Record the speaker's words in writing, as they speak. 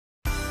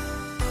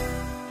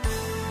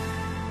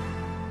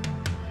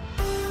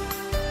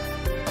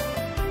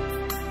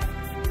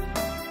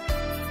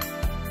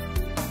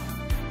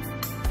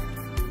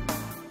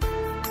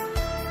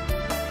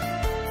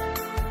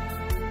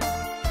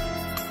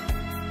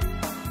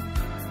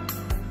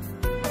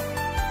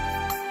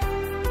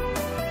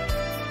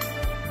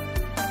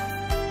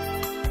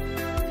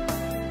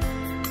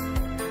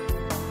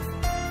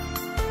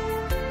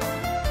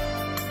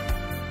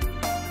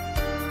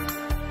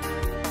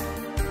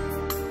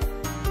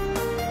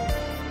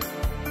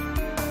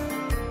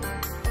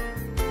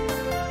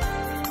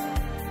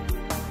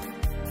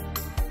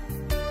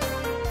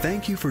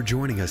Thank you for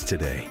joining us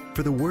today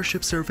for the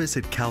worship service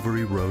at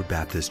Calvary Road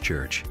Baptist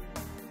Church.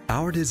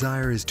 Our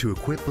desire is to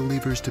equip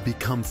believers to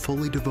become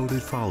fully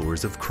devoted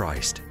followers of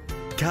Christ.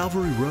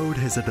 Calvary Road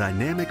has a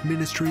dynamic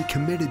ministry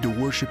committed to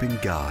worshiping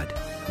God,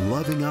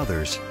 loving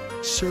others,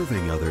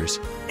 serving others,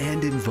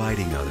 and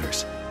inviting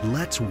others.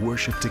 Let's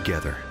worship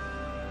together.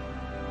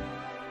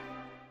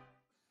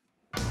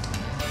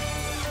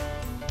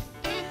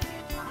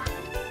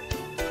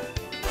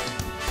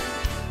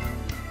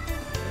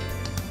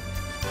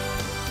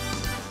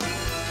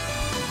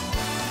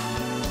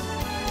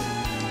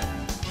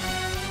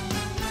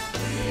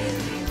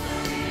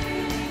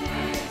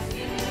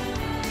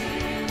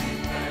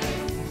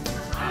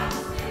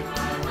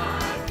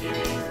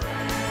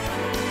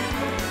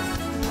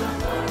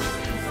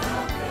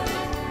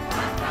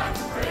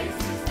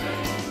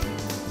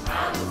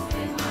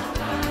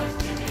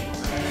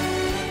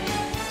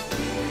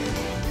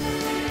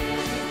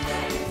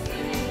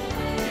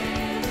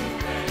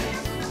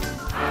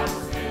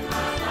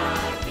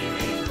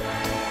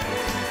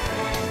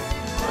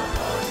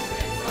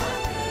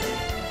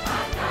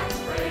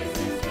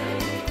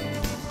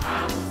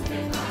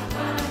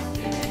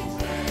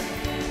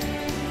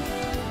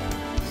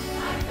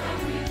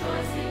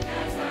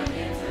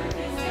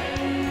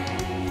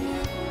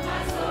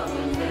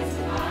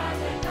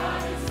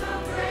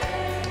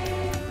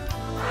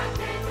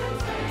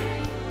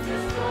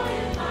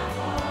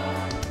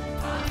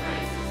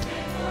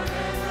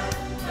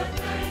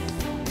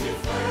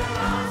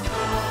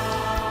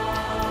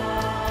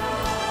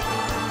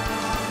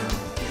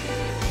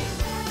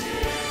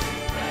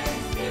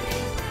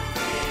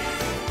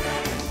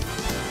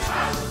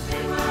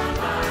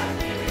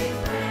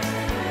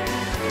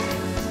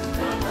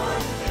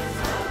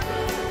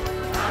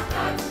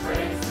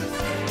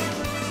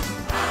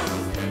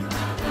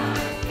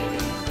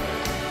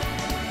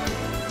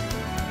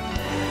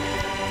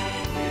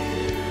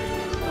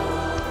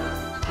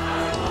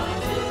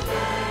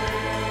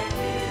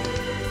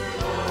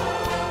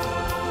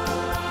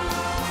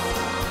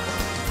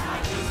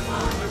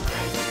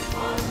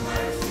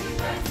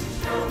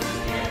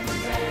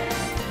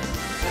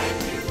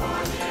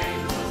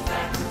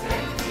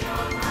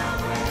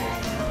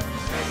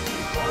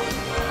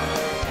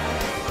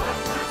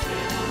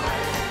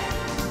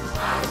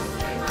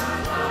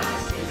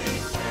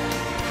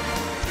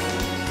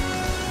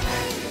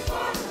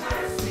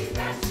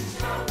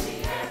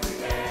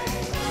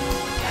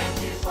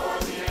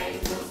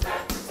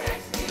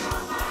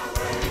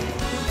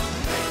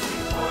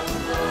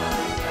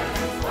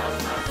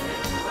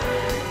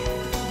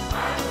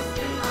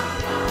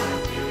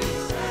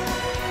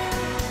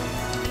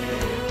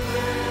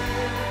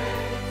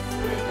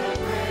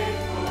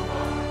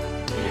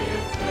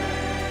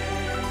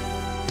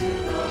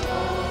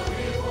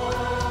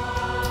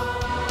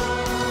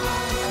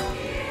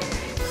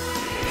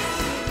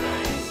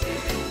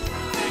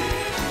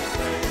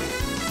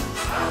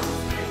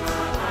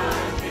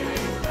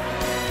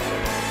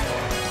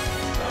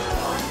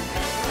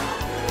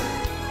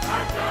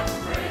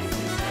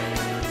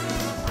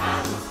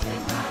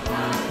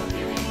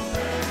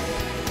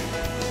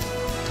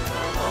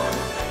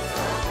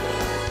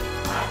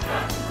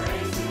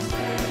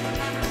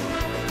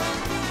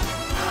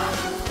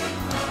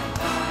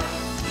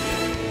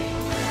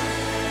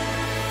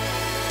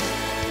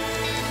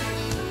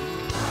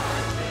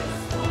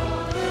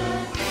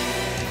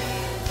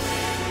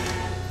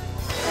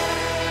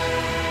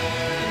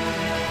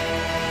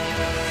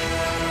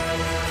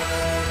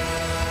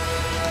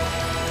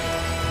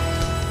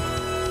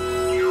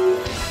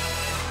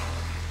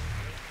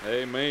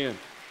 Amen.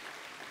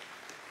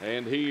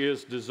 And He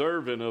is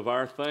deserving of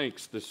our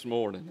thanks this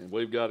morning. And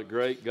we've got a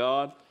great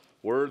God,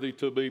 worthy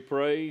to be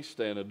praised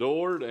and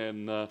adored.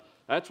 And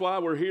that's why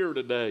we're here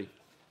today.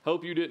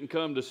 Hope you didn't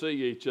come to see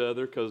each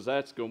other, because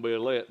that's going to be a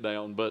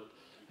letdown. But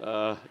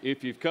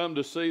if you've come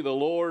to see the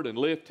Lord and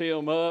lift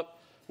Him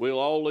up, we'll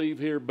all leave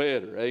here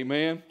better.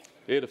 Amen.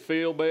 It'll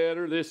feel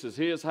better. This is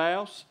His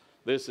house.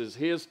 This is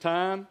His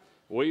time.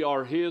 We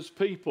are His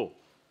people.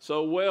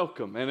 So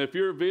welcome. And if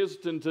you're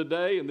visiting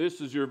today and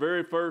this is your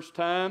very first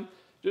time,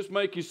 just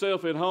make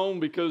yourself at home,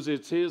 because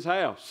it's His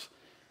house.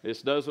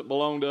 This doesn't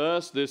belong to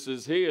us. This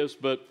is His.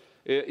 But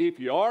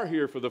if you are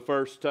here for the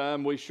first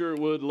time, we sure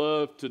would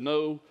love to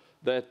know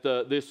that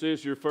this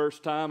is your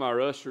first time. Our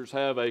ushers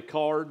have a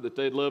card that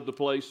they'd love to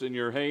place in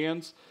your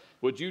hands.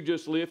 Would you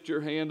just lift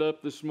your hand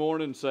up this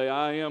morning and say,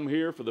 I am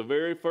here for the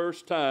very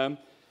first time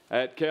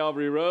at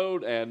Calvary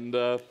Road,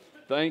 and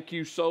thank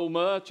you so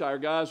much. Our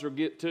guys will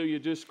get to you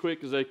just as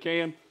quick as they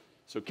can.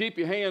 So keep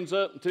your hands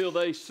up until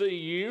they see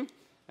you,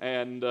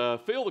 and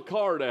fill the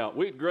card out.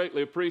 We'd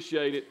greatly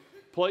appreciate it.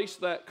 Place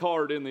that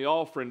card in the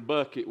offering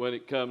bucket when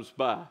it comes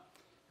by.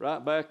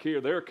 Right back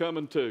here, they're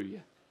coming to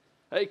you.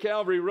 Hey,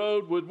 Calvary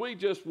Road, would we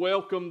just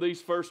welcome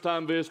these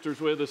first-time visitors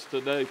with us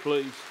today,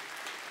 please?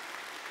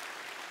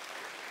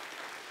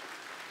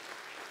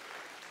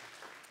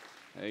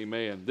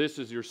 Amen. This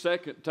is your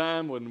second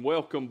time, and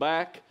welcome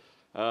back.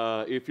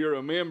 If you're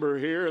a member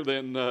here,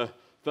 then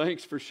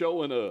thanks for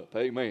showing up.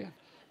 Amen.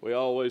 We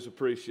always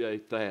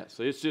appreciate that.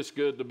 So it's just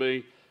good to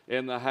be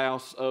in the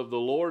house of the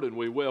Lord, and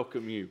we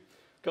welcome you.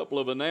 A couple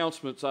of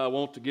announcements I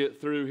want to get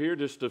through here,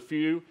 just a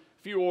few.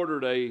 If you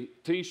ordered a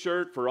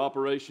T-shirt for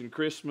Operation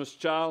Christmas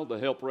Child to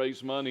help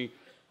raise money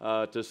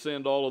to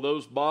send all of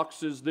those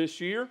boxes this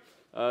year,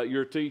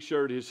 your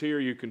T-shirt is here.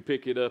 You can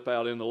pick it up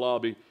out in the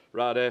lobby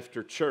right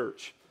after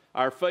church.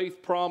 Our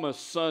Faith Promise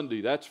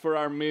Sunday, that's for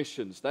our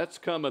missions. That's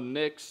coming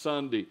next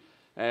Sunday.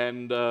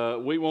 And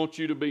we want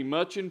you to be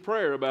much in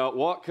prayer about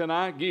what can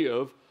I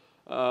give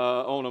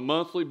on a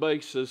monthly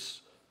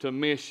basis to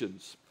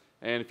missions.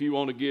 And if you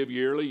want to give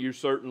yearly, you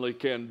certainly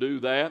can do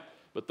that.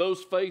 But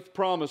those Faith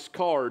Promise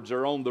cards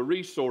are on the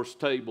resource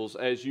tables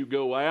as you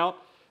go out.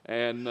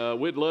 And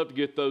we'd love to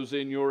get those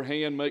in your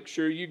hand. Make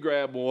sure you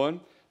grab one.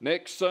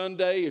 Next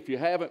Sunday, if you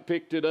haven't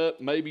picked it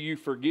up, maybe you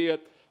forget,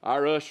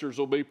 our ushers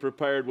will be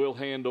prepared. We'll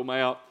hand them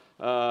out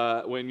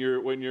when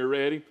you're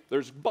ready.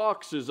 There's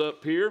boxes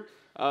up here.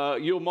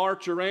 You'll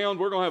march around.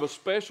 We're going to have a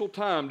special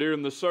time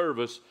during the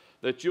service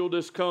that you'll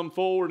just come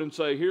forward and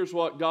say, here's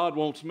what God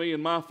wants me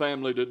and my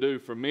family to do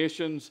for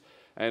missions,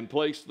 and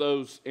place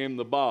those in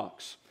the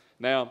box.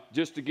 Now,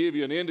 just to give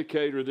you an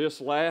indicator,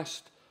 this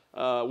last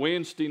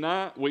Wednesday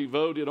night, we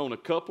voted on a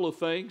couple of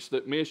things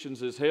that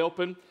missions is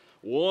helping.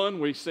 One,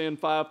 we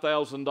send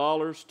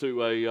 $5,000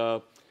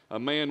 to a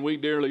man we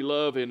dearly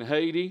love in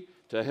Haiti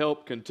to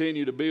help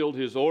continue to build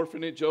his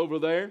orphanage over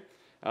there.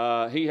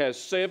 He has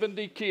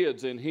 70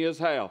 kids in his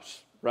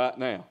house right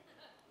now.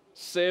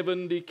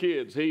 70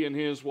 kids, he and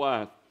his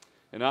wife.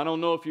 And I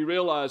don't know if you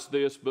realize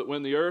this, but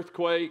when the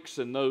earthquakes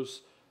and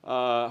those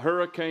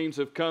hurricanes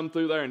have come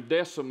through there and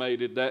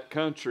decimated that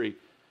country,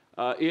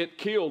 it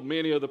killed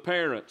many of the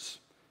parents.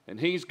 And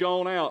he's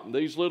gone out, and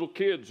these little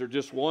kids are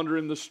just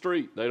wandering the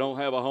street. They don't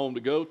have a home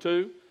to go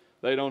to.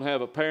 They don't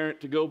have a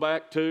parent to go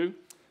back to.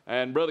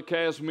 And Brother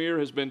Casimir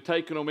has been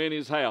taking them in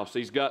his house.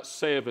 He's got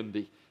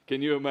 70.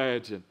 Can you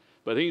imagine?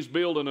 But he's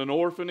building an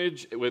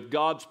orphanage with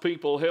God's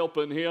people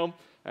helping him.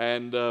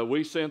 And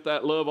we sent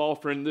that love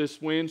offering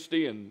this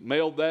Wednesday and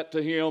mailed that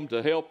to him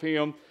to help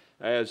him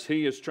as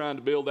he is trying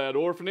to build that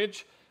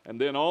orphanage. And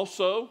then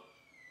also,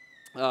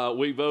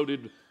 we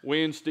voted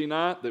Wednesday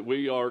night that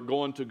we are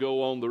going to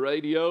go on the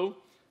radio,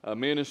 a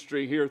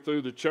ministry here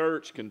through the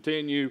church,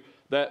 continue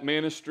that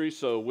ministry.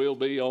 So we'll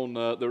be on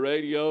the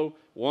radio,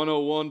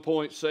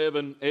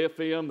 101.7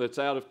 FM that's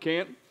out of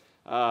Canton.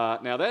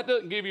 Now that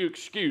doesn't give you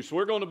excuse.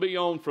 We're going to be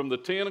on from the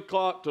 10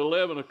 o'clock to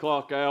 11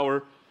 o'clock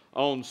hour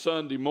on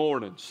Sunday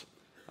mornings.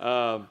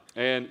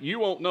 And you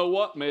won't know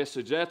what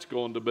message that's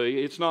going to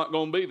be. It's not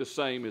going to be the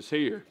same as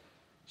here.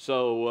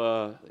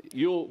 So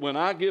when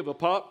I give a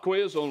pop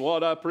quiz on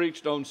what I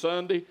preached on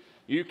Sunday,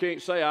 you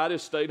can't say I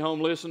just stayed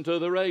home listening to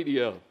the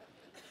radio.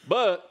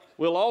 But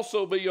we'll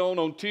also be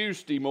on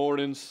Tuesday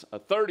mornings, a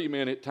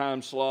 30-minute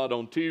time slot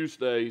on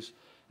Tuesdays.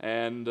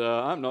 And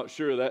I'm not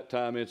sure that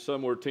time. It's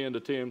somewhere 10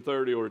 to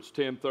 10:30 or it's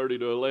 10:30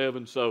 to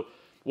 11. So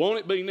won't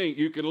it be neat?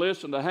 You can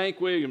listen to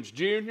Hank Williams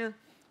Jr.,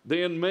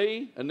 then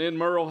me, and then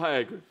Merle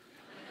Haggard.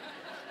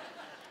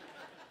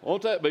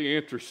 Won't that be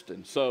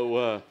interesting?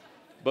 So,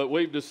 but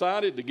we've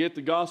decided to get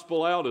the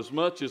gospel out as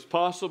much as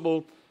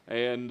possible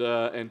and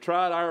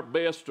tried our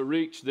best to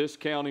reach this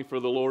county for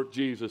the Lord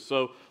Jesus.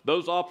 So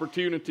those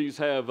opportunities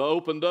have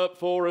opened up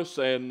for us,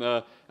 and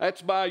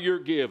that's by your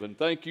giving.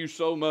 Thank you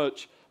so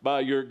much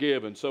by your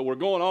giving. So we're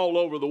going all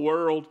over the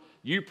world.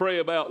 You pray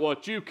about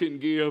what you can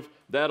give.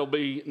 That'll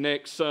be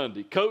next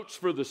Sunday. Coats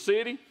for the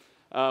city.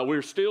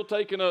 We're still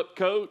taking up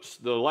coats.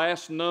 The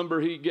last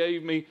number he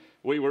gave me,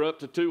 we were up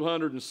to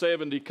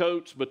 270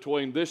 coats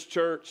between this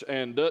church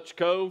and Dutch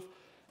Cove.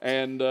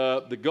 And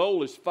the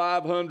goal is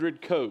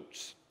 500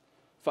 coats.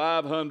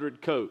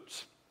 500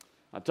 coats.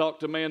 I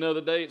talked to a man the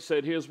other day that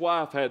said his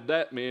wife had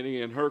that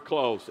many in her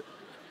closet.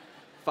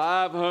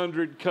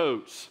 500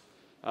 coats.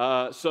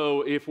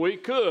 So if we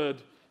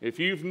could, if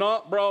you've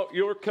not brought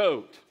your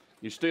coat,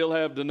 you still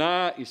have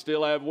tonight, you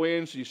still have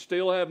Wednesday, you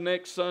still have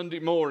next Sunday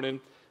morning,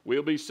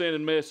 we'll be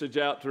sending a message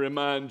out to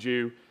remind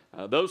you.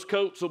 Those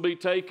coats will be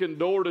taken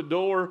door to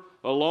door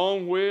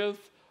along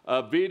with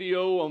a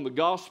video on the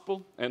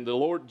gospel and the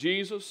Lord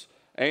Jesus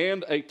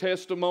and a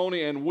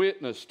testimony and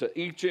witness to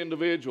each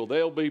individual.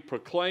 They'll be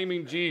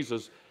proclaiming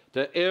Jesus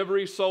to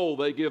every soul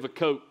they give a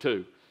coat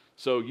to.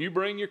 So you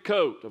bring your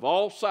coat of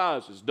all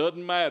sizes,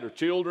 doesn't matter.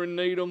 Children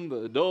need them,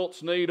 the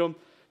adults need them,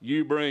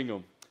 you bring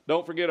them.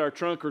 Don't forget our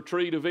trunk or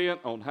treat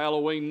event on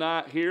Halloween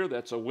night here.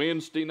 That's a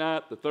Wednesday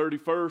night, the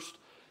 31st.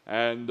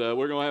 And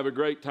we're going to have a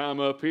great time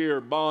up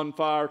here.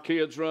 Bonfire,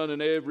 kids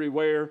running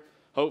everywhere.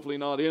 Hopefully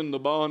not in the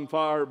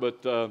bonfire,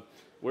 but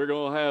we're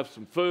going to have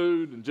some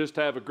food and just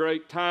have a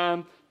great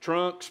time.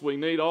 Trunks, we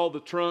need all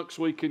the trunks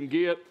we can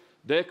get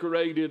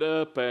decorated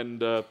up,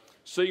 and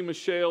see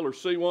Michelle or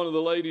see one of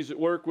the ladies that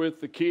work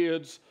with the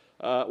kids.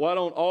 Why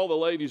don't all the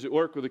ladies that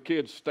work with the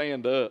kids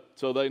stand up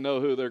so they know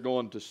who they're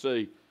going to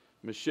see?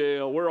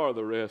 Michelle, where are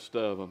the rest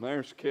of them?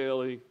 There's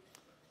Kelly.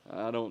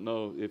 I don't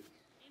know if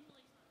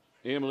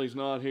Emily's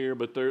not here,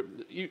 but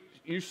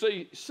you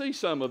see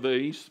some of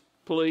these,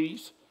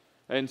 please,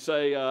 and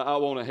say, I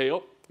want to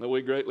help.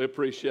 We greatly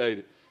appreciate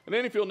it. And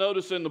then if you'll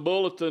notice in the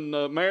bulletin,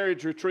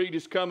 marriage retreat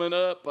is coming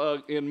up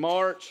in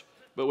March,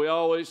 but we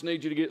always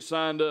need you to get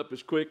signed up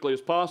as quickly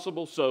as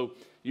possible. So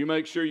you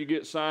make sure you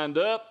get signed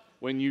up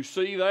when you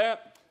see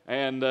that.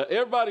 And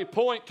everybody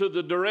point to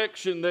the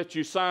direction that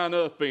you sign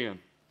up in.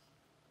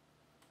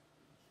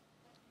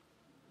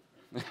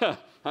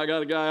 I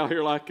got a guy out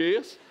here like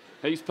this.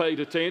 He's paid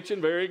attention.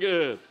 Very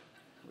good.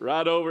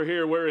 Right over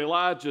here where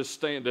Elijah's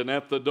standing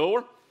at the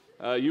door.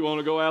 You want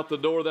to go out the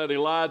door that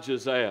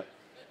Elijah's at.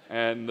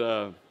 And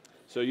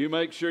so you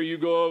make sure you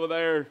go over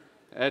there.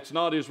 That's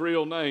not his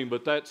real name,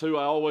 but that's who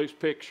I always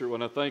picture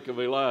when I think of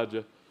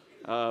Elijah.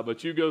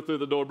 But you go through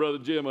the door. Brother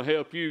Jim will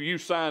help you. You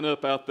sign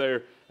up out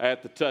there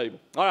at the table.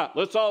 All right,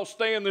 let's all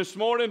stand this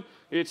morning.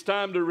 It's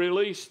time to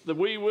release the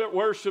We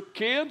Worship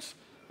kids.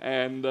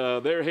 And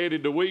they're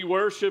headed to We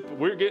Worship.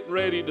 We're getting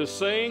ready to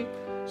sing.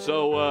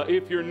 So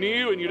if you're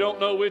new and you don't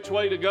know which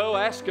way to go,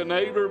 ask a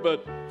neighbor,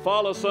 but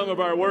follow some of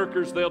our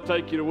workers. They'll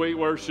take you to We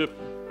Worship,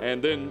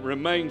 and then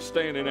remain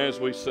standing as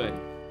we sing.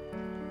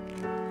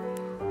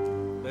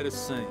 Let us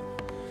sing.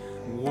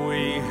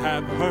 We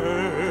have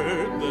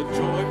heard the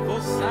joyful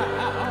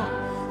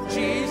sound.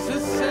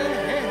 Jesus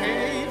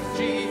saves,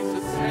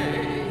 Jesus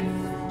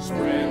saves.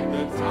 Spread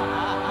the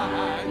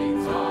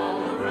tidings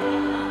all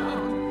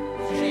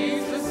around.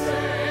 Jesus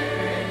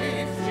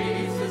saves,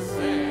 Jesus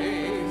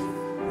saves.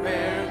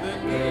 Bear the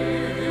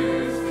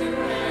news to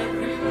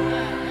every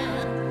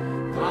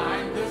land.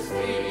 Climb the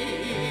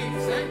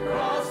steeps and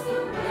cross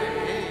the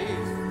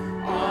waves.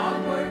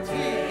 Onward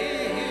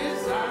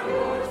 'tis our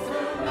Lord's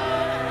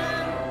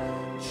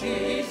command.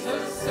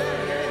 Jesus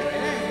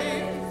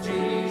saves,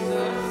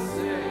 Jesus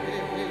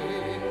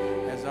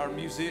saves. As our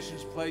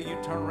musicians play, you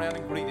turn around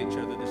and greet each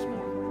other this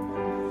morning.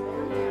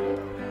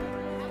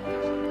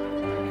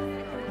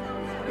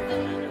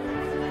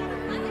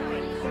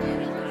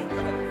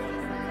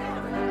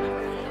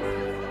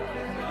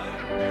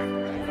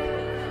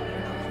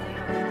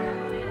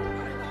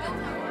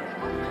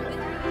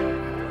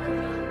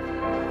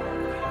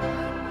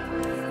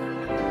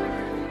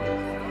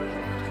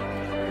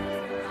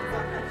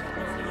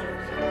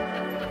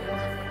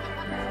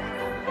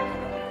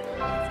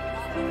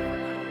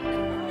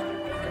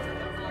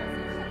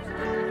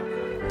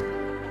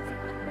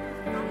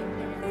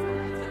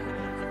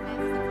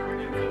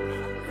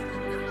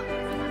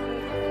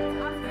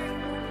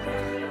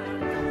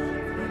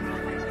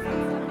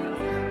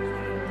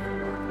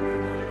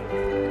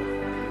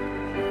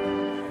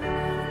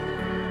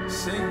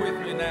 Sing with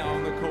me now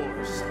on the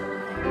chorus.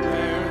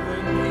 Bear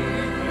the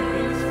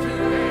news to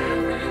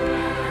every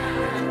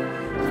land.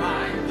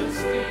 Climb the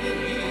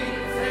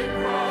steeps and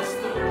cross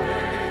the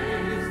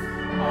waves.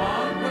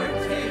 Onward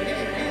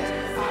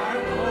 'tis our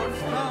Lord's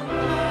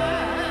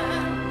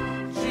command.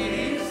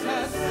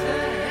 Jesus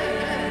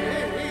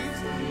saves,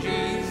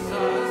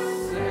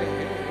 Jesus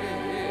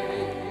saves.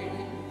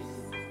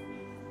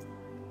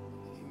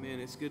 Amen.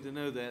 It's good to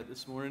know that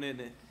this morning, isn't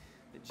it?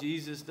 That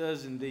Jesus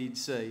does indeed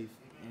save.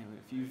 And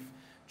if you've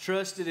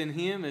trusted in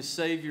Him as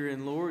Savior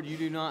and Lord, you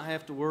do not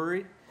have to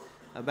worry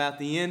about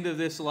the end of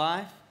this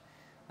life.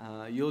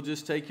 You'll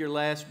just take your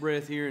last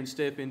breath here and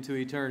step into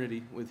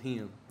eternity with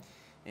Him.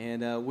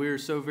 And we're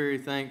so very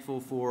thankful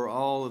for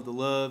all of the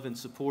love and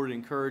support and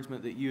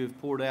encouragement that you have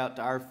poured out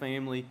to our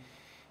family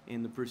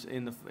in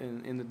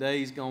the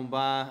days gone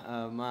by.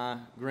 My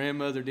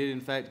grandmother did,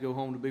 in fact, go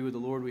home to be with the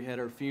Lord. We had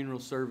our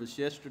funeral service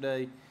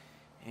yesterday.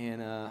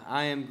 And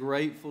I am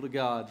grateful to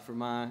God for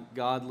my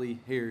godly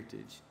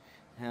heritage,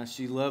 how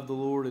she loved the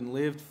Lord and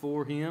lived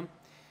for Him.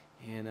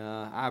 And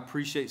I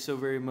appreciate so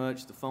very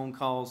much the phone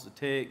calls, the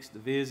texts, the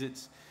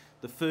visits,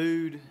 the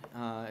food.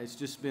 It's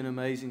just been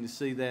amazing to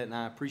see that, and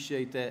I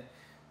appreciate that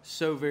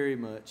so very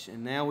much.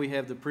 And now we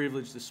have the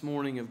privilege this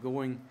morning of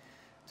going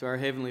to our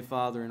Heavenly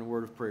Father in a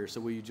word of prayer. So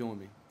will you join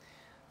me?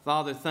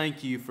 Father,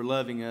 thank you for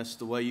loving us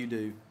the way you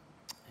do.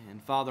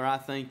 And Father, I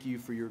thank you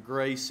for your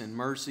grace and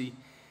mercy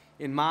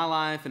in my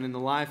life and in the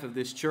life of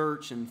this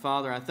church. And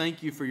Father, I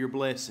thank you for your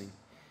blessing.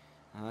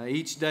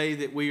 Each day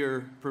that we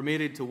are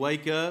permitted to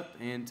wake up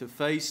and to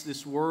face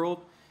this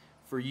world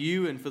for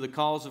you and for the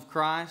cause of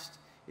Christ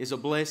is a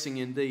blessing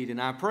indeed.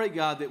 And I pray,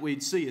 God, that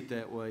we'd see it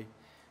that way.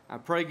 I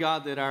pray,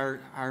 God, that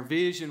our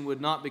vision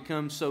would not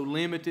become so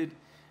limited,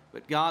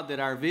 but God, that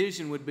our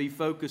vision would be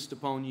focused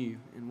upon you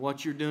and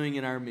what you're doing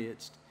in our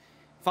midst.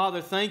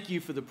 Father, thank you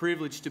for the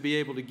privilege to be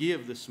able to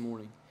give this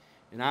morning.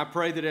 And I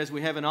pray that as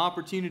we have an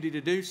opportunity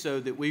to do so,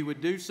 that we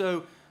would do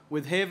so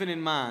with heaven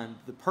in mind,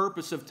 the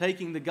purpose of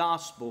taking the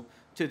gospel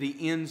to the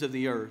ends of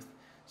the earth.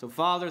 So,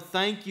 Father,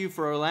 thank you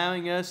for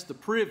allowing us the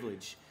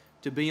privilege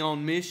to be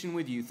on mission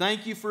with you.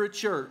 Thank you for a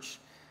church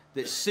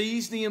that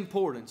sees the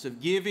importance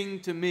of giving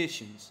to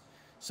missions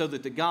so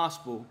that the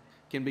gospel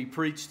can be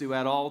preached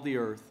throughout all the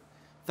earth.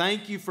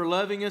 Thank you for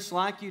loving us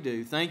like you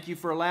do. Thank you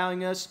for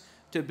allowing us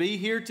to be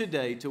here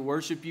today to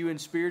worship you in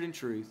spirit and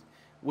truth.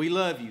 We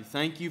love you.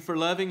 Thank you for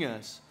loving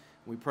us.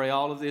 We pray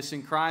all of this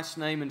in Christ's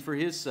name and for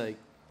His sake.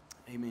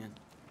 Amen.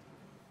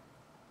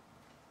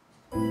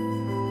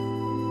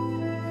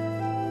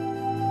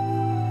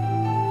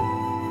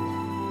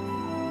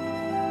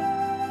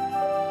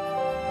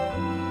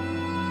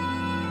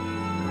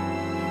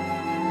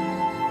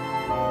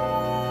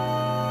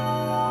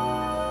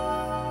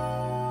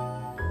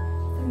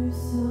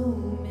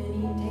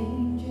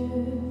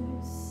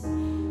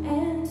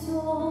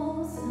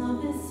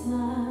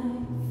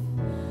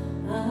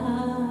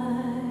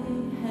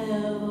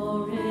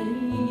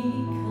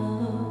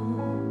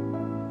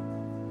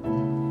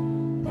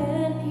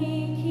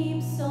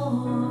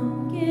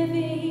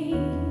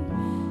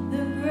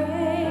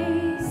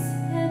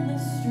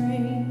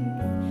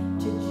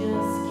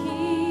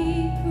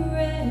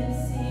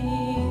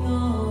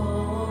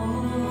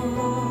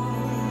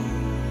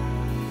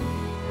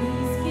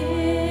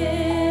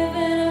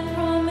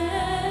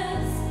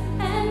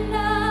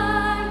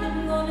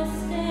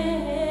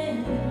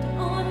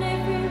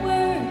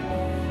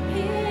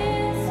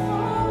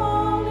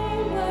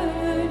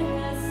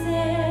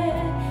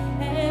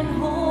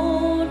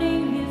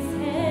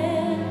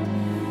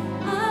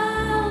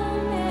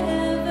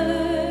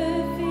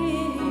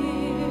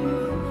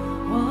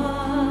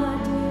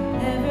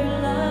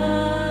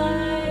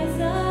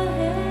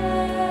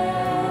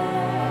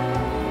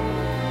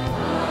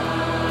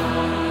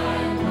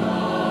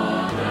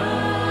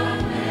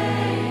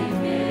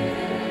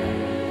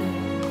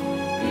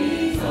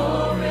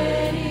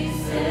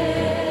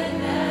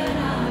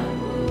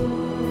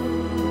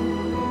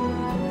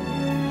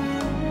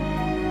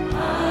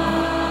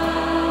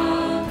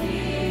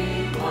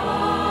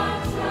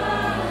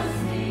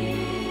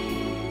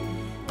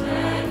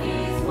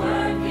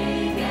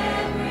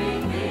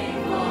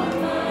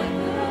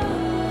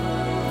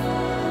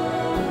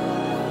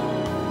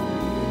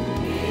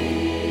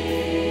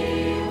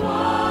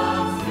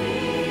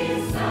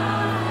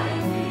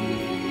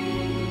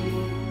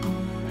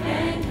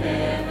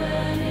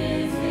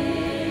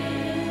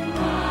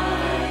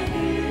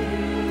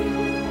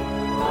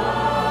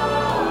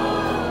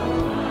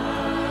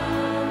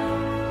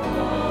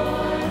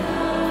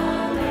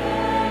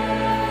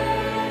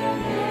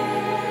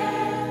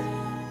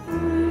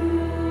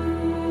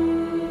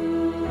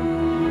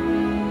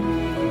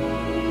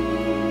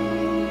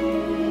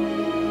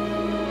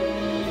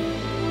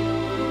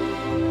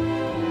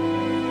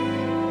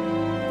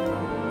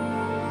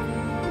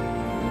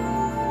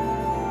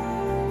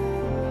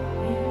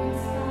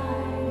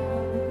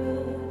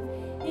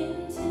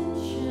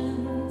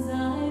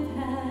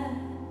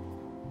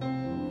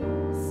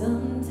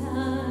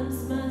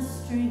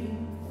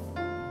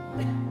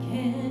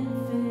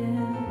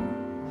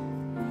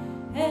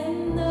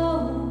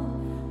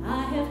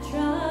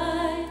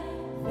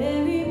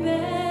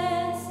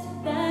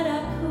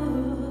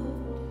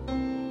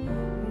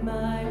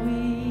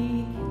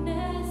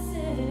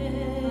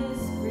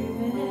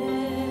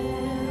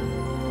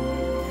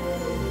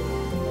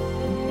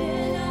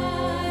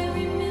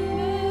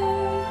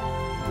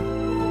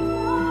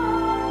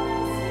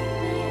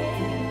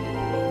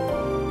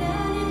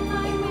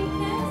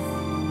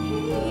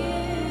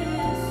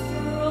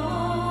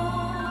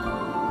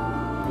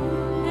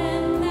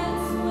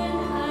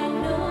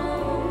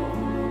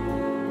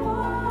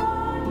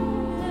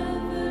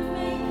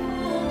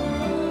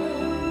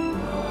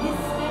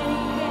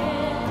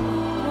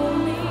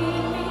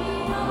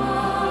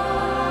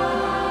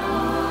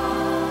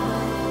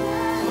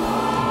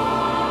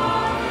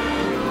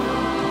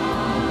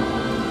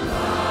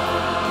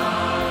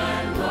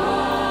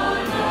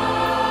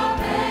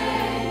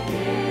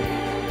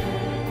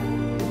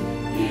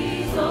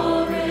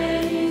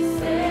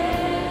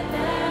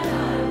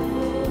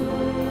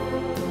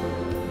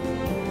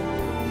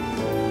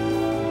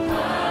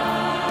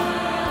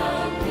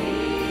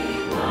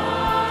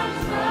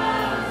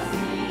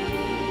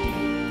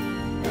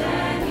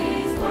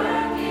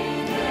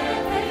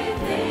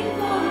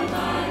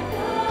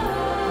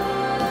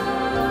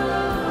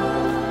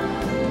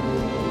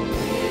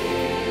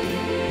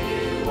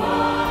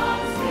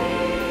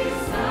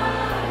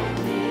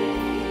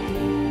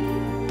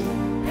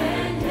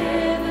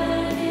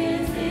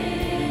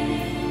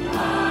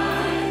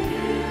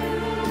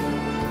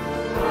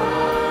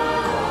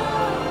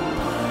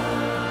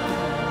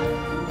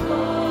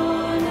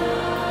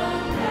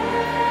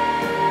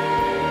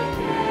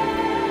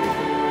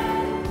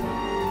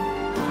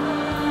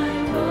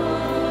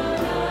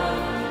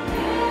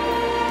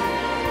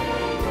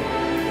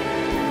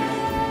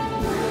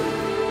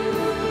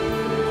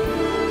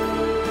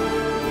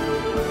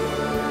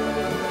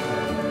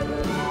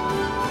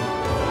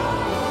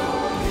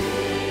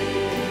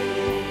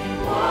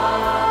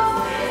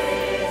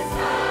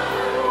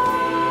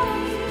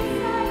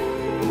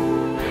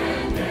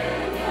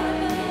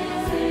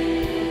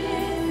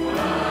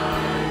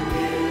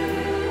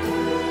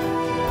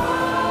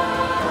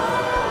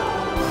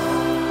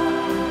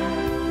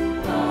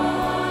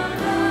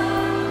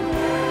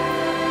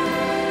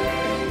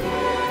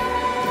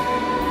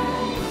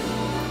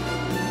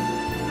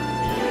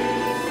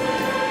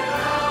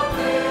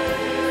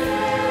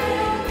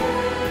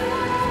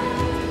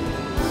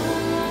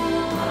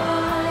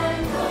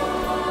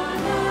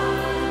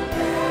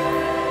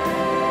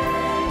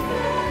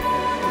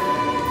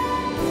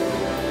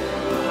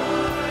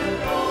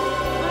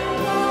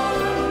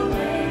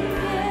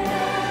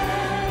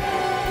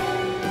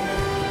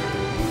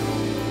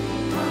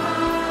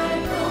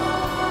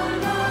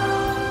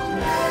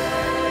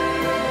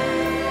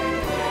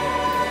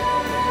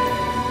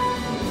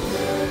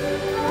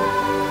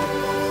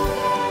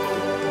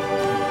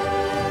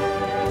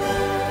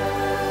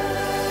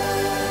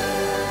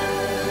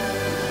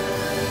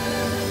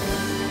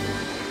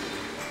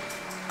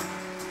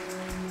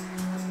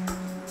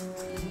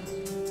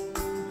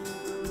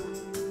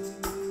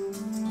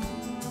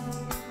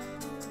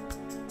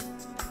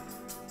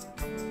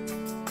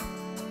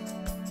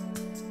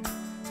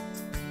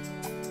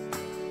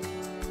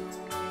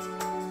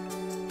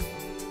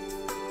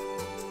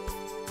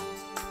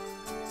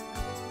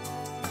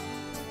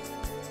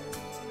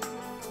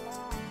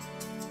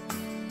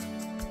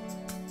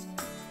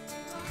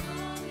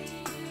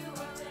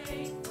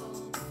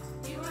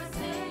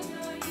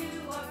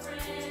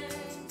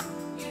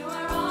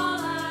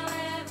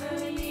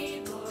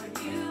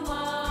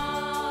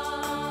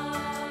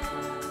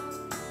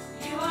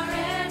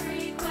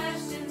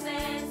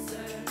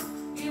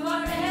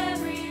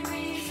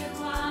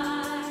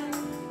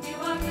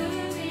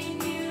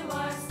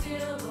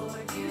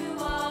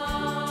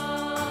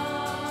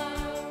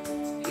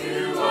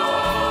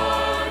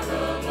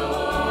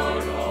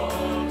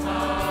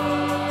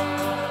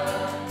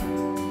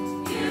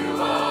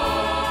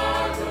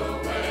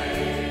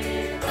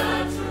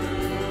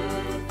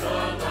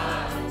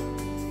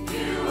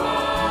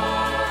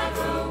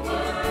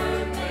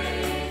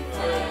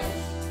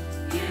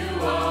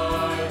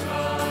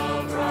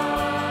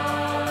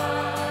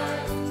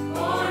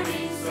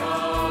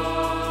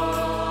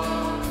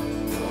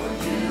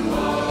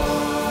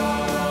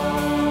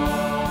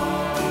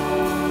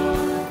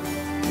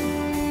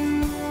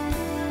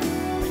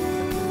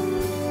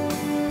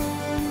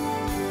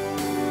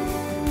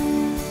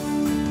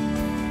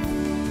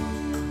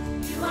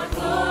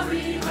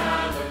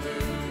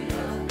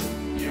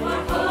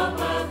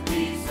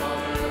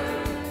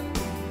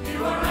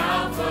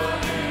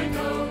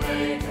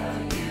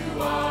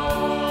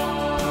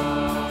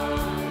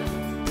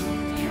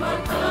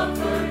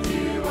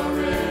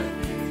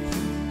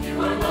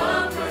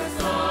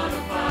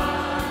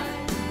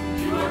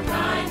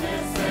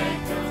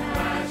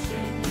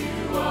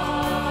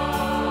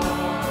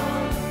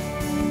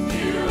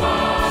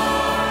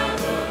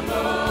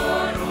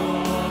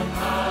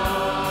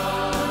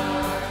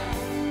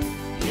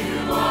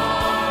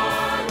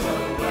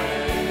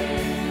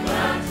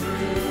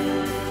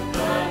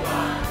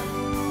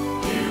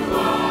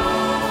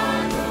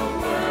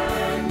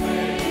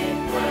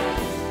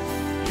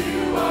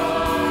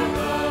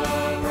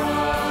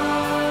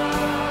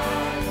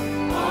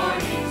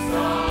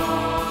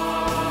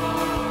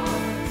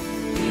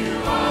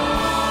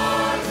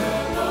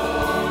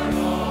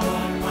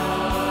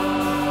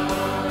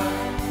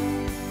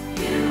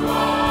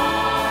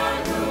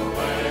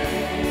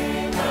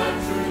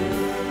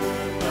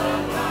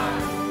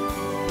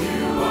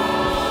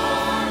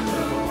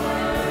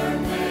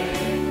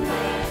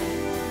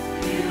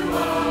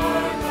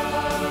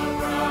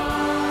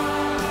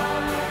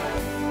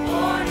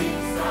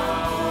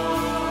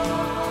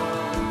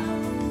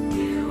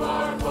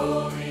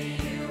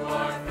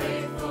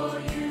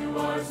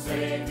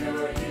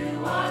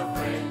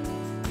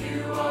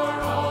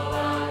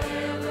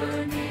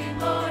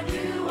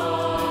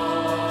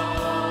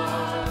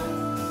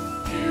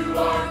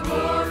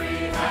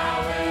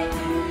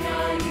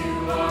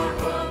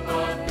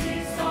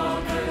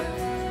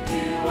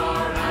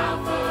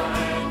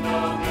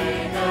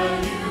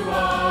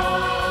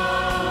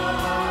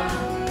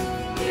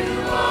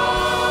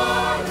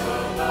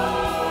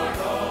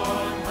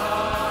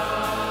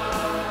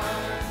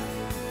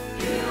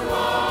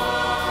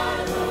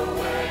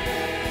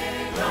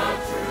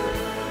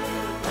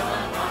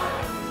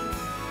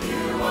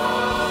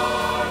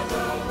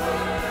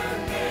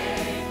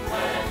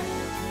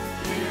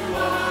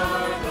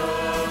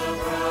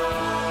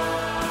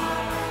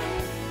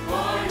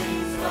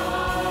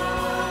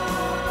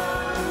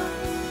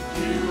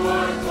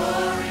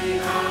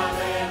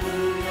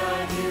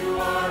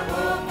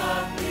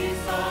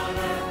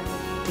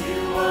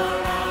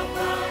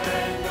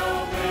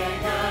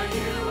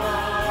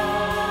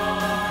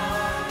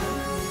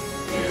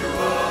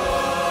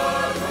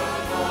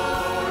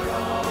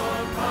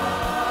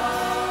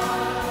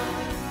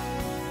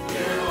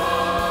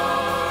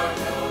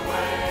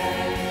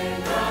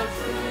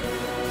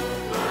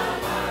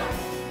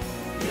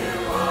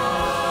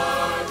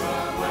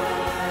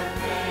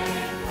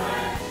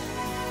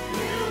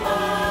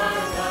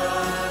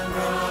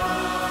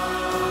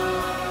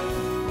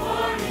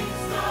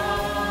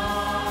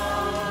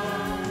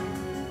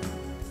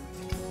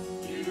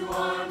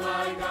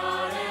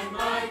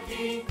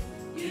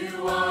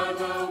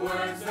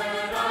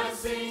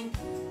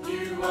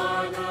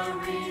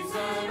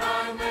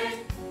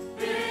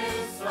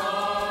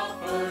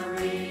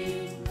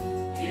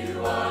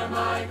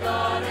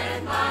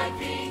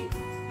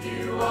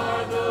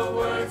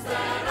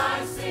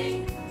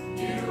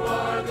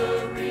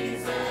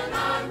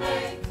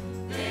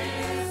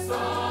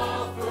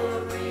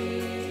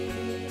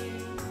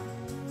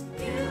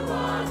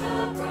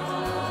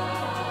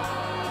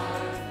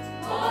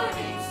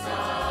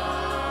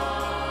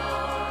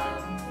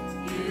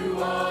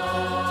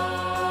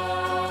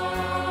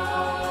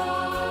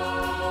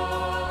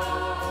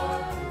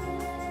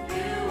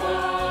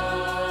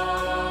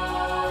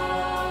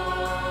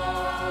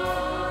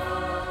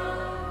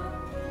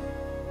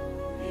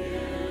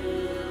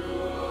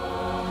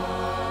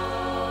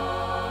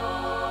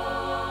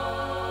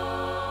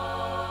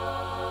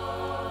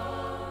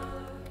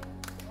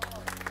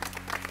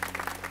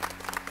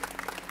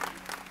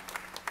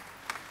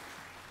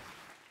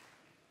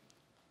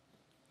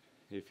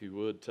 If you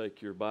would,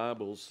 take your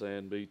Bibles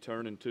and be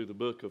turning to the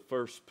book of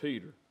 1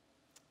 Peter.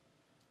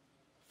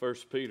 1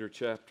 Peter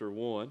chapter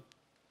 1.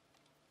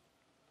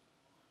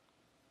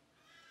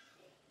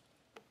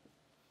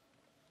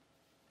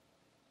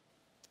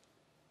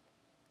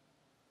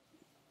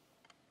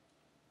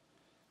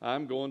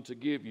 I'm going to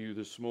give you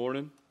this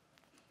morning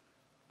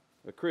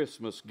a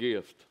Christmas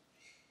gift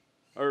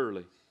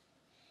early.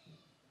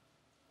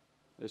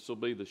 This will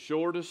be the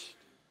shortest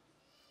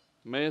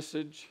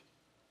message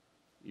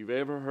you've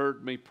ever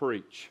heard me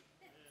preach.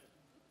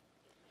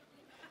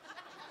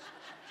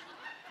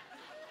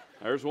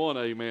 There's one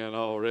amen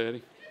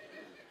already.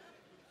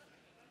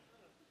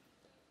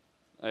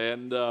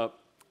 And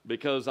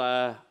because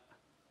I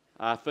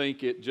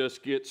think it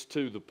just gets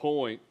to the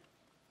point.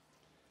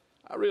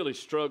 I really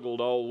struggled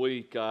all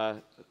week. I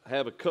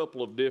have a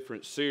couple of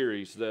different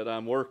series that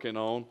I'm working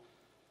on,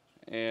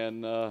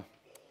 and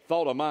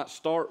thought I might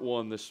start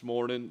one this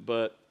morning,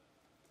 but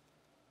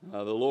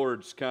the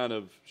Lord's kind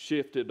of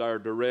shifted our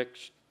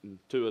direction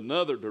to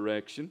another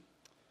direction,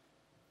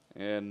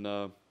 and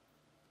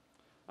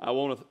I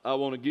want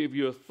to give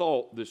you a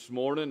thought this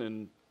morning,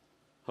 and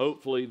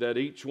hopefully that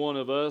each one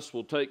of us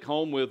will take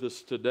home with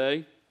us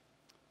today.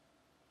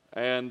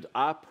 And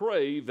I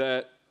pray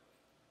that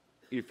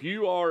if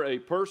you are a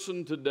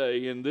person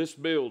today in this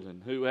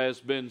building who has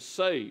been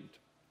saved,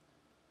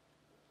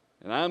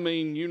 and I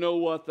mean, you know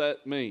what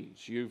that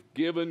means. You've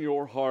given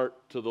your heart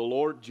to the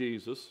Lord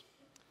Jesus.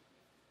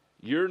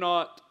 You're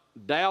not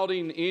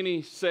doubting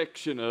any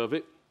section of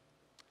it.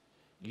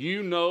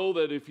 You know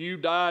that if you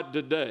died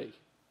today,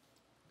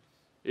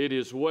 it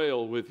is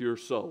well with your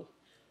soul.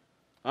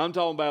 I'm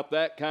talking about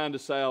that kind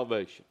of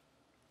salvation.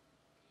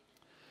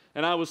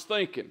 And I was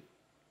thinking,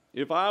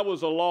 if I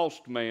was a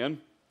lost man,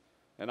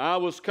 and I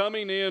was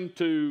coming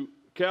into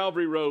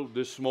Calvary Road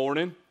this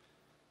morning,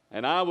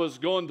 and I was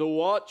going to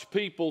watch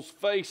people's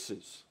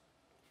faces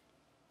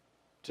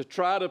to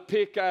try to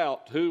pick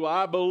out who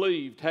I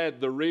believed had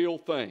the real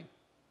thing,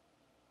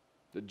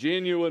 the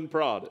genuine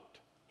product.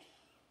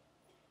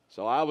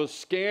 So I was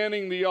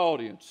scanning the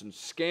audience and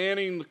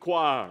scanning the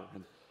choir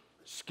and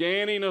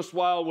scanning us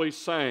while we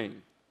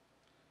sang.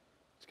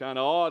 It's kind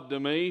of odd to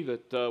me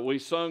that we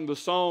sung the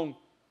song,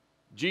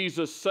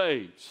 Jesus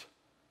Saves.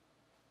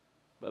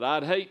 But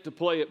I'd hate to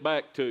play it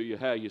back to you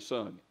how you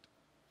sung it.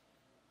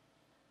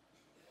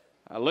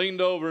 I leaned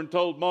over and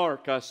told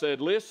Mark, I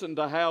said, listen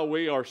to how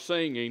we are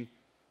singing,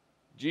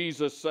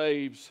 Jesus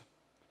saves,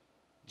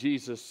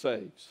 Jesus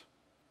saves.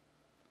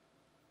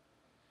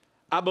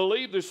 I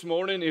believe this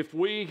morning if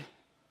we,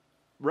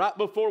 right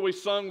before we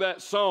sung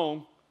that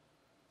song,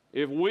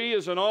 if we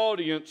as an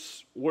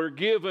audience were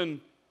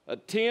given a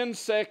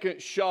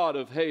 10-second shot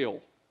of hell,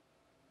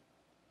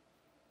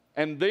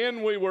 and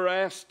then we were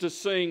asked to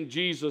sing,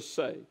 Jesus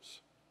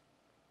saves,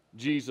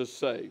 Jesus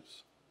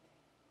saves,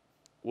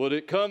 would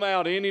it come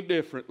out any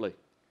differently?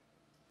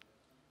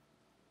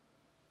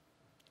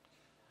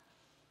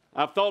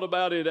 I've thought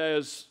about it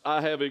as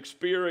I have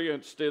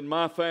experienced in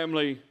my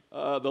family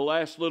the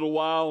last little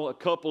while, a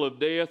couple of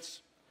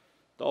deaths.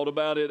 Thought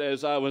about it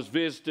as I was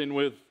visiting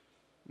with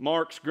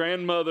Mark's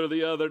grandmother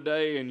the other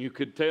day, and you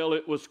could tell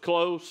it was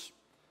close.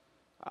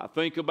 I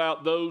think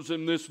about those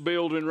in this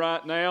building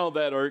right now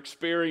that are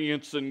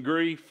experiencing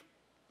grief.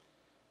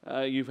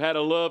 You've had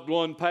a loved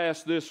one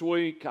pass this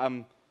week.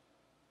 I'm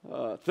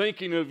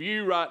thinking of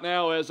you right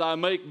now as I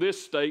make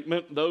this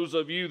statement. Those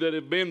of you that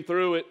have been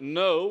through it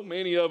know,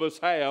 many of us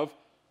have,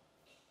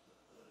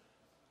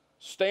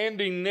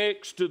 standing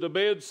next to the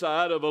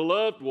bedside of a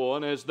loved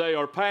one as they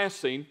are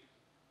passing,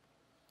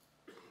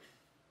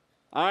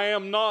 I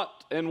am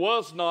not and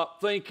was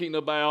not thinking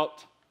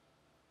about,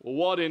 well,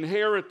 what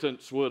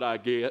inheritance would I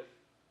get?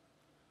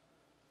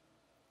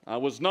 I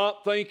was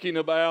not thinking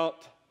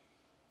about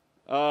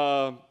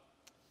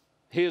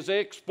his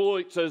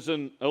exploits as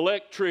an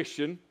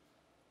electrician.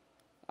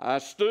 I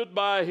stood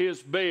by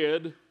his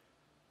bed,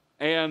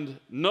 and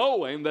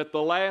knowing that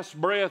the last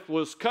breath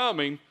was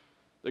coming,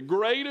 the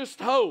greatest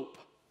hope,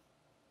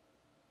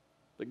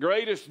 the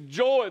greatest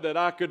joy that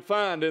I could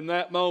find in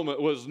that moment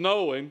was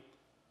knowing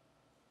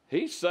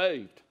he's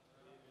saved.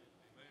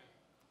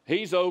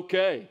 He's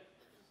okay.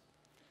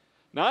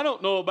 Now, I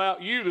don't know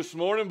about you this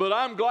morning, but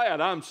I'm glad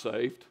I'm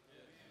saved.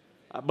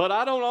 But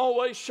I don't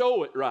always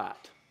show it right.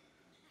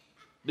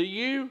 Do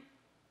you?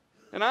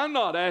 And I'm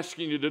not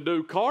asking you to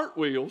do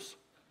cartwheels,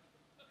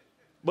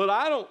 but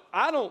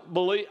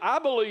I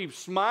believe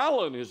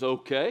smiling is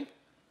okay.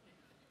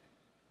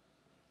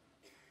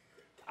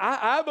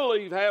 I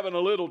believe having a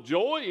little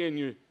joy in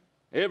you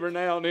every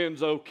now and then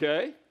is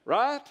okay,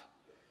 right?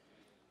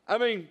 I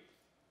mean,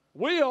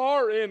 we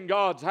are in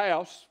God's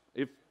house.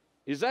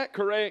 Is that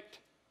correct?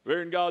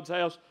 We're in God's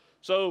house.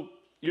 So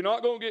you're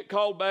not going to get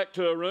called back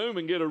to a room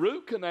and get a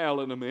root canal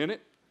in a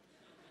minute.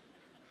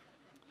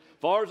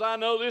 As far as I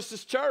know, this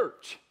is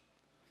church.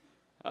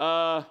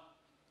 You're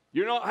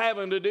not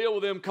having to deal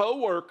with them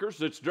coworkers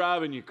that's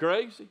driving you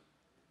crazy,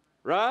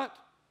 right?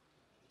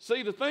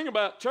 See, the thing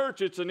about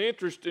church, it's an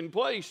interesting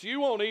place.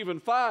 You won't even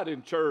fight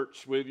in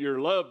church with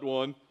your loved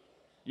one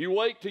You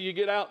wait till you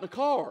get out in the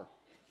car.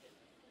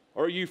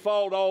 Or you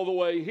fought all the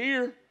way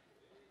here.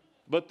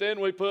 But then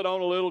we put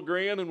on a little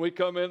grin and we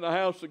come in the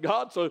house of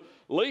God. So at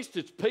least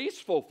it's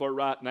peaceful for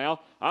right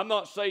now. I'm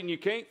not saying you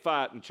can't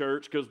fight in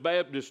church, because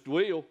Baptists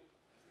will.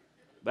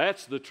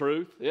 That's the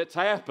truth. It's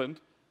happened.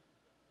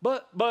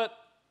 But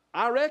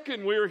I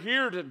reckon we're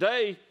here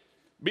today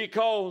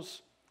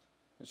because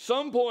at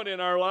some point in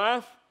our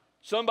life,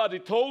 somebody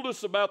told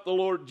us about the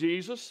Lord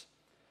Jesus,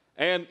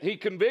 and He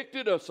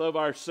convicted us of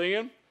our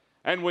sin,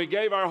 and we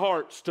gave our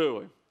hearts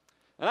to Him.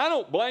 And I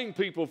don't blame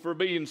people for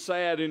being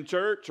sad in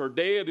church or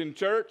dead in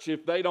church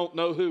if they don't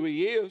know who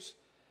He is.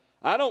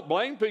 I don't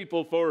blame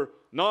people for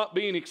not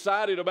being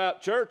excited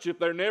about church if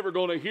they're never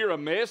going to hear a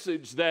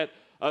message that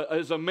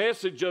is a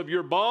message of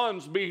your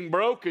bonds being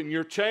broken,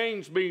 your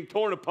chains being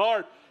torn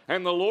apart,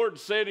 and the Lord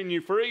setting you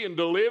free and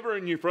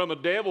delivering you from a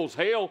devil's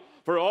hell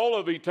for all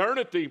of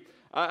eternity.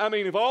 I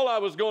mean, if all I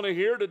was going to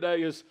hear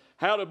today is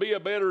how to be a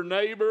better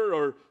neighbor,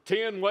 or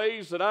 10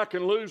 ways that I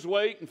can lose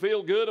weight and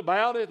feel good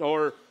about it,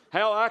 or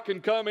how I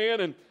can come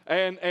in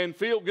and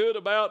feel good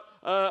about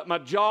my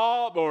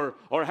job,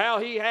 or how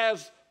He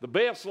has the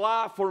best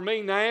life for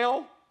me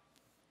now,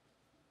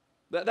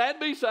 that'd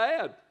be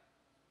sad.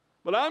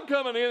 But I'm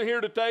coming in here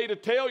today to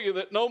tell you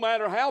that no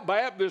matter how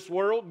bad this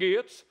world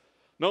gets,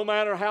 no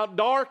matter how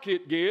dark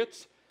it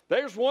gets,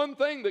 there's one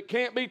thing that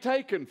can't be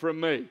taken from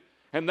me,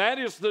 and that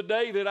is the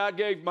day that I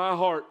gave my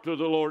heart to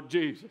the Lord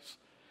Jesus.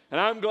 And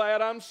I'm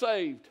glad I'm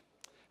saved.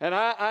 And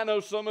I know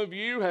some of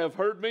you have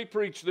heard me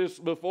preach this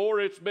before.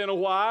 It's been a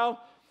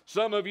while.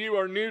 Some of you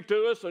are new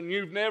to us and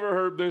you've never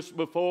heard this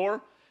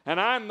before. And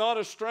I'm not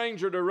a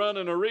stranger to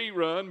running a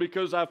rerun,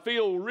 because I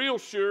feel real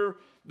sure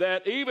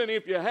that even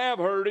if you have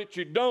heard it,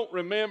 you don't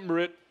remember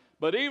it.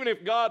 But even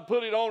if God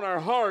put it on our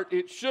heart,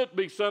 it should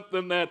be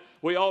something that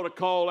we ought to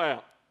call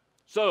out.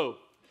 So,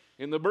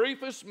 in the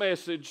briefest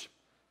message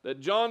that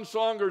John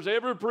Swanger's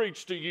ever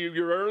preached to you,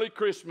 your early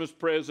Christmas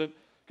present,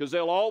 because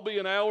they'll all be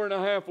an hour and a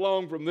half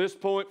long from this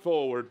point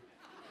forward,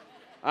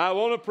 I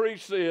want to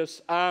preach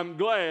this: I'm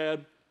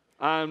glad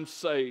I'm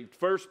saved.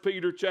 1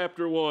 Peter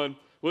chapter 1.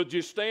 Would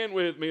you stand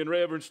with me in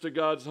reverence to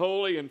God's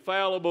holy,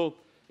 infallible,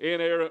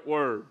 inerrant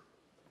word?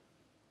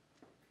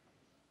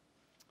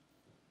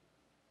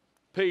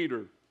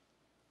 Peter,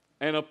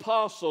 an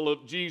apostle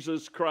of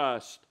Jesus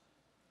Christ.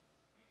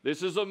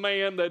 This is a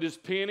man that is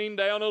penning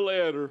down a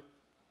letter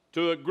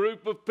to a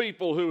group of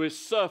people who is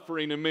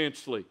suffering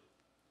immensely.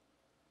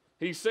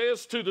 He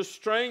says, to the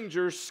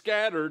strangers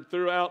scattered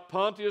throughout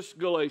Pontus,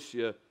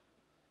 Galatia,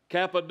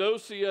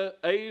 Cappadocia,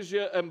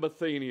 Asia, and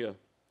Bithynia,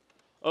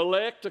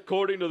 elect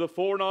according to the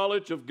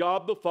foreknowledge of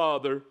God the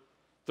Father,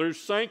 through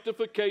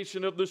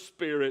sanctification of the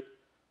Spirit,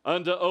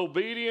 unto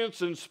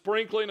obedience and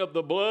sprinkling of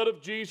the blood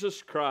of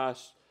Jesus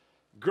Christ,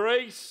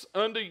 grace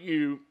unto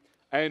you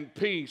and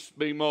peace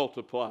be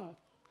multiplied.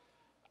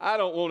 I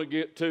don't want to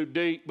get too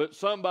deep, but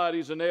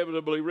somebody's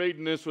inevitably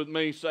reading this with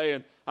me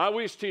saying, I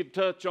wished he'd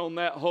touch on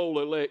that whole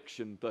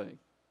election thing.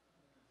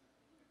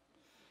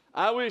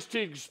 I wished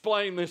he'd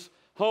explain this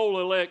whole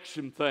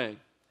election thing.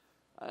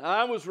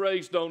 I was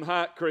raised on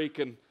Hike Creek,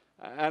 and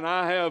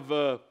I have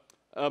a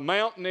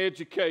mountain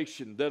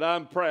education that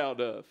I'm proud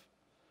of.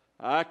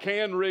 I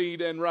can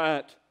read and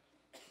write.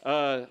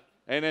 And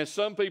as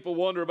some people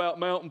wonder about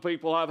mountain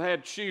people, I've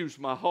had shoes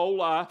my whole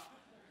life.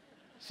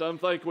 Some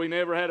think we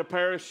never had a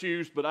pair of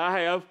shoes, but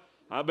I have.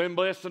 I've been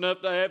blessed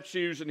enough to have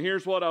shoes, and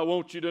here's what I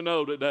want you to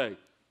know today.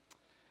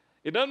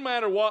 It doesn't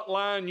matter what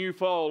line you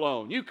fall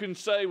on. You can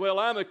say, well,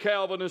 I'm a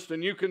Calvinist,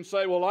 and you can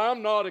say, well,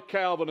 I'm not a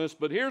Calvinist,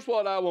 but here's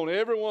what I want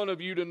every one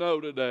of you to know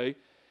today.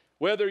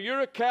 Whether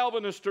you're a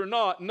Calvinist or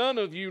not, none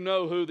of you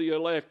know who the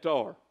elect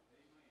are.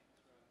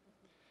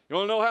 You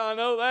want to know how I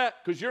know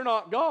that? Because you're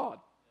not God.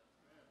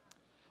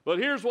 But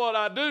here's what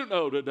I do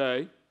know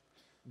today.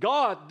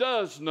 God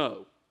does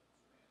know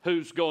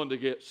who's going to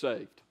get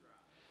saved.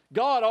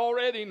 God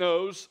already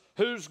knows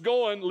who's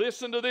going,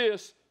 listen to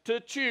this, to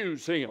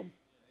choose Him.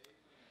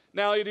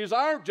 Now, it is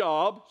our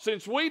job,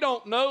 since we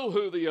don't know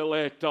who the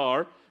elect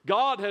are,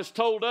 God has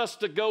told us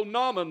to go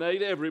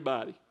nominate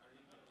everybody.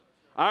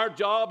 Our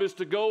job is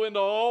to go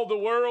into all the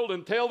world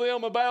and tell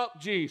them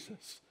about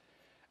Jesus.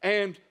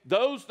 And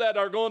those that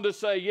are going to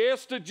say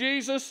yes to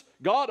Jesus,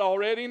 God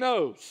already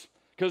knows,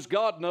 because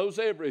God knows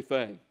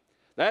everything.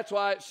 That's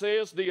why it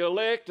says the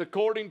elect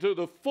according to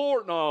the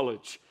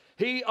foreknowledge.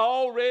 He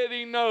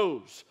already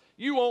knows.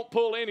 You won't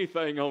pull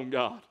anything on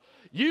God.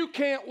 You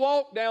can't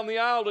walk down the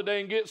aisle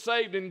today and get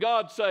saved and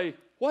God say,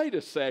 wait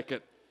a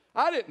second,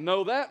 I didn't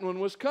know that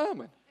one was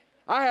coming.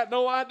 I had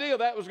no idea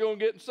that was going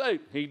to get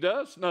saved. He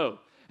does know.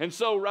 And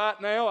so right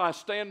now I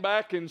stand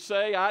back and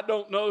say, I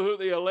don't know who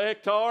the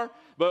elect are,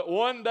 but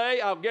one day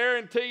I'll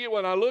guarantee you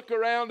when I look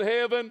around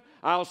heaven,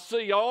 I'll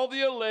see all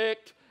the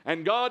elect,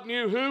 and God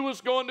knew who was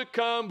going to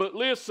come. But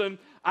listen,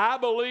 I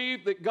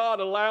believe that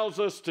God allows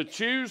us to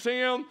choose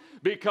Him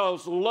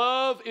because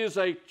love is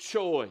a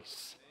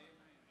choice.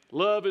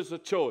 Love is a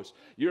choice.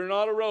 You're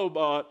not a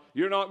robot.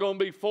 You're not going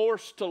to be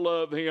forced to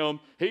love Him.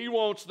 He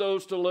wants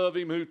those to love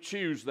Him who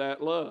choose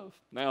that love.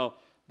 Now,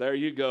 there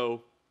you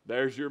go.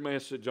 There's your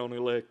message on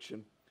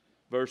election.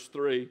 Verse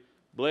 3,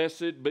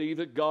 blessed be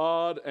the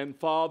God and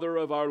Father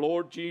of our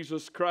Lord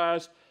Jesus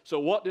Christ. So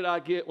what did I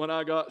get when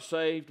I got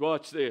saved?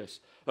 Watch this.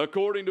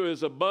 According to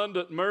His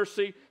abundant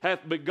mercy,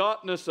 hath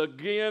begotten us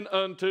again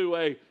unto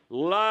a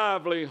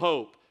lively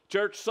hope.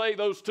 Church, say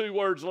those two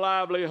words,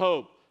 lively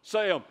hope.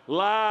 Say them,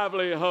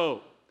 lively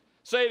hope.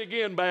 Say it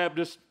again,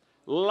 Baptist,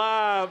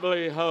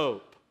 lively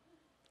hope.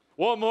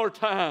 One more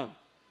time,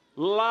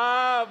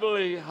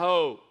 lively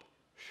hope.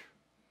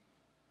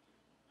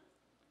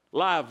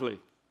 Lively.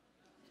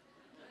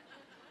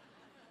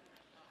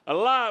 A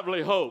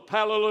lively hope.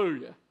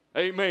 Hallelujah.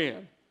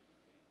 Amen.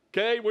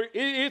 Okay,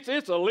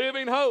 it's a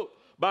living hope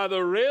by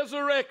the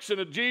resurrection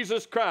of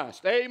Jesus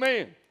Christ.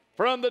 Amen.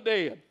 From the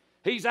dead.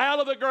 He's out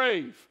of the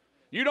grave.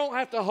 You don't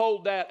have to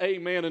hold that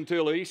amen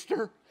until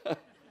Easter.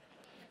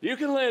 You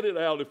can let it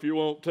out if you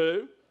want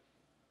to.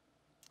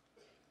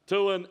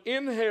 To an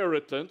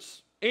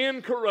inheritance,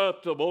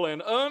 incorruptible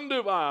and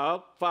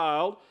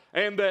undefiled,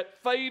 and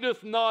that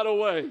fadeth not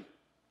away.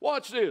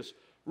 Watch this.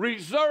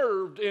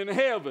 Reserved in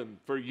heaven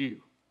for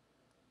you.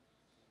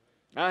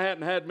 I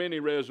hadn't had many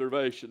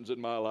reservations in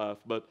my life,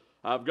 but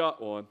I've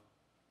got one.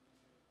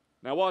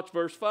 Now watch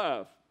verse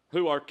 5.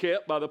 Who are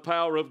kept by the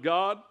power of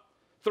God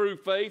through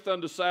faith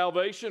unto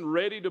salvation,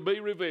 ready to be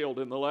revealed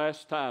in the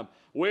last time.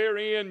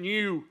 Wherein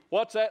you,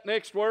 what's that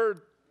next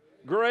word?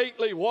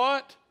 Greatly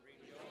what?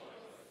 Rejoice.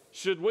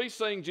 Should we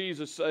sing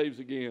Jesus Saves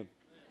again?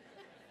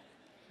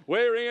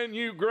 Wherein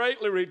you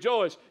greatly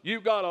rejoice.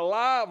 You've got a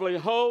lively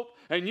hope,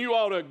 and you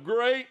ought to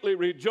greatly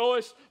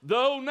rejoice,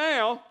 though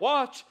now,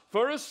 watch,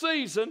 for a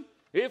season,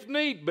 if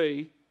need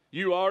be,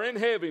 you are in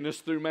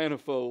heaviness through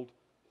manifold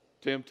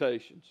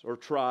temptations or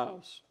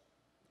trials.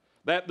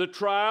 That the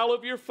trial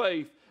of your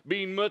faith,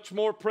 being much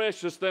more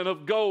precious than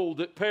of gold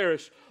that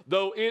perish,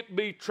 though it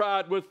be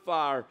tried with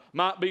fire,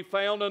 might be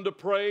found unto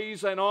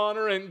praise and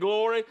honor and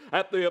glory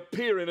at the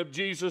appearing of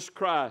Jesus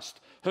Christ,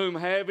 whom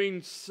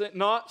having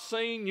not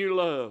seen you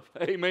love.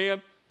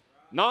 Amen.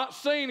 Not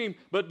seen Him,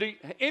 but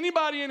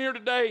anybody in here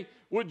today,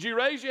 would you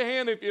raise your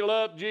hand if you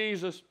love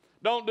Jesus?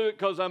 Don't do it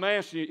because I'm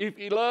asking you. If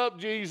you love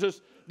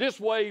Jesus, just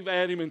wave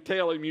at Him and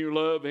tell Him you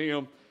love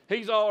Him.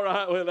 He's all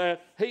right with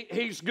that.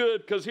 He's good,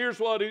 because here's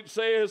what it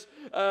says.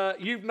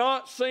 You've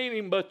not seen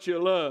Him, but you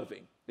love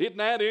Him. Isn't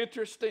that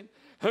interesting?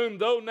 Whom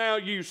though now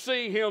you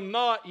see Him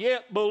not,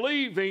 yet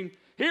believing.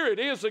 Here it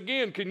is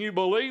again. Can you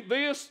believe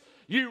this?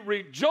 You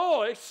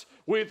rejoice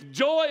with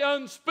joy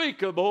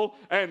unspeakable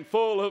and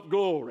full of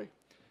glory.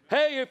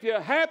 Hey, if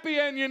you're happy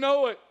and you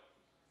know it,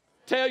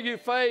 tell your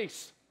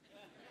face.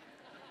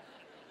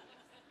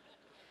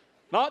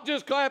 Not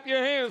just clap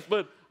your hands,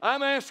 but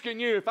I'm asking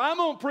you, if I'm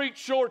going to preach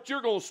short,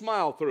 you're going to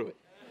smile through it.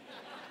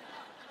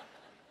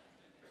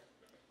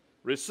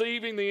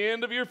 Receiving the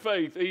end of your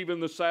faith, even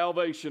the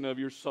salvation of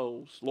your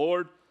souls.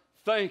 Lord,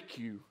 thank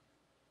you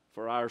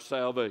for our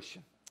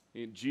salvation.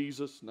 In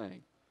Jesus'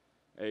 name,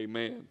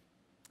 amen.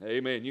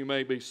 Amen. You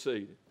may be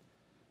seated.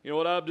 You know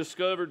what I've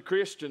discovered?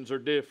 Christians are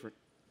different.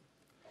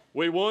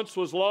 We once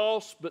was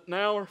lost, but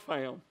now are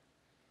found.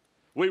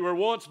 We were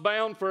once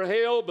bound for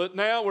hell, but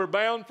now we're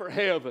bound for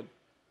heaven.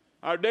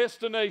 Our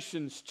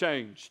destination's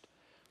changed.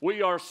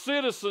 We are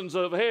citizens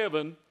of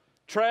heaven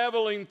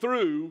traveling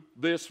through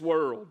this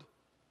world.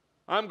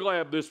 I'm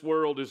glad this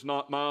world is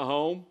not my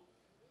home.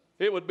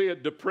 It would be a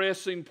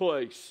depressing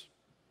place.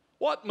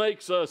 What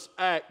makes us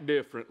act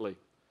differently?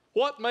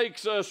 What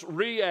makes us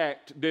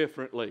react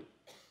differently?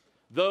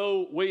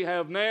 Though we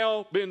have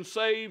now been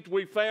saved,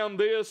 we found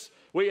this.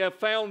 We have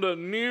found a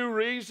new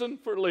reason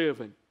for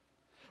living.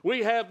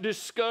 We have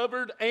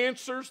discovered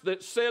answers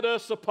that set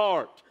us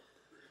apart.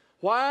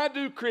 Why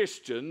do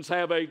Christians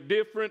have a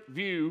different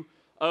view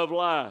of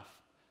life?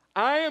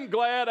 I am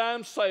glad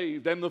I'm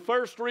saved, and the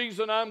first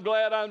reason I'm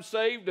glad I'm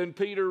saved, and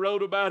Peter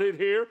wrote about it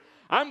here,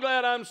 I'm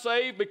glad I'm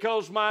saved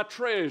because my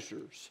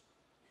treasures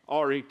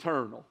are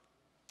eternal.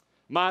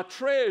 My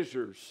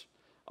treasures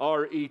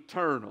are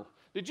eternal.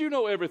 Did you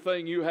know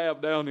everything you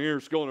have down here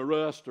is going to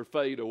rust or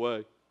fade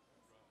away?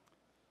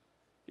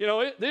 You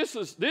know, this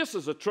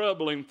is a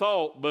troubling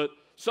thought, but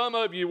some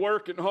of you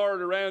working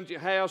hard around your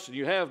house and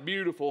you have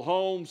beautiful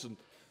homes,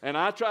 and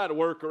I try to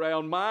work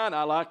around mine.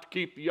 I like to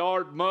keep the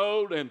yard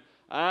mowed, and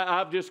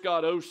I've just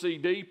got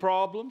OCD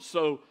problems,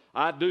 so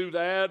I do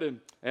that,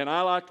 and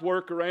I like to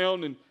work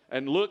around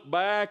and look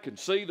back and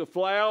see the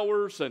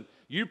flowers, and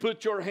you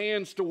put your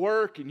hands to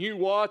work and you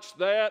watch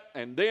that,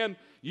 and then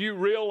you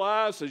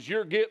realize as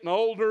you're getting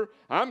older,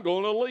 I'm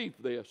going to leave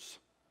this.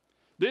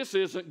 This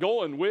isn't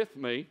going with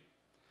me.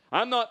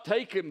 I'm not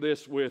taking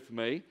this with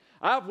me.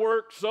 I've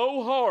worked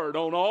so hard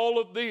on all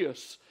of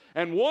this,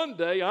 and one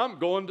day I'm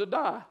going to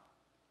die.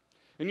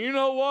 And you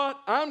know what?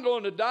 I'm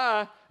going to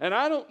die, and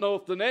I don't know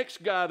if the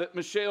next guy that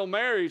Michelle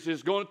marries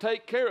is going to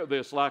take care of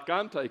this like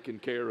I'm taking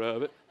care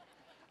of it.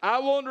 I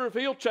wonder if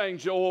he'll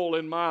change the oil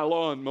in my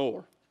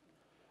lawnmower.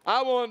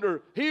 I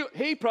wonder,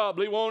 he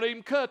probably won't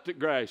even cut the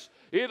grass.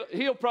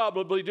 He'll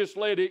probably just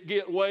let it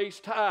get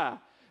waist high.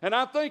 And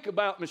I think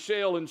about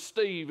Michelle and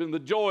Steve and the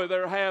joy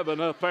they're having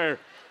up there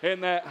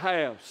in that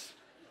house.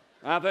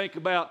 I think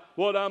about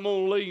what I'm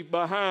going to leave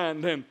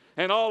behind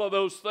and all of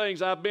those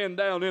things. I've been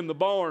down in the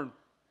barn,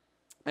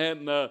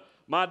 and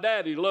my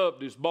daddy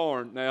loved his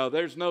barn. Now,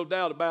 there's no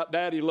doubt about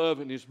Daddy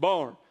loving his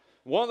barn.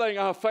 One thing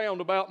I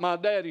found about my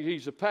daddy,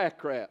 he's a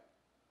pack rat.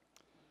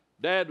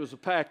 Dad was a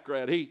pack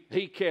rat.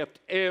 He kept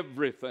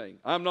everything.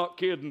 I'm not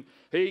kidding.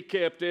 He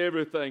kept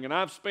everything. And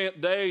I've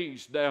spent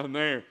days down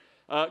there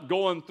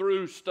going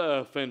through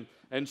stuff and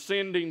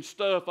sending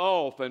stuff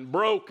off and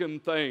broken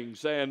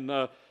things. And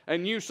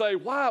you say,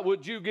 why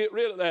would you get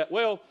rid of that?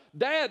 Well,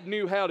 Dad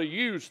knew how to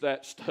use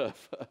that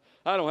stuff.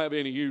 I don't have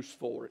any use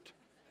for it.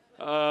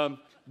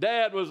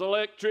 Dad was an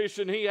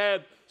electrician. He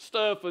had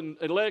stuff and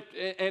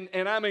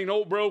I mean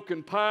old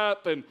broken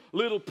pipe and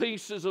little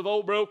pieces of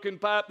old broken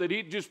pipe that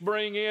he'd just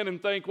bring in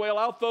and think, well,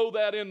 I'll throw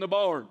that in the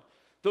barn.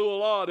 Threw a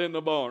lot in the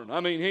barn. I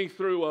mean, he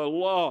threw a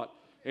lot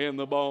in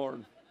the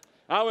barn.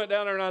 I went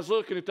down there and I was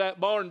looking at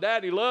that barn.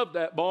 Daddy loved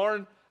that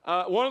barn.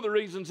 One of the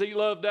reasons he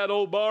loved that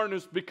old barn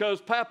is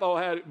because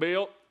Papa had it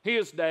built,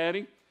 his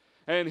daddy.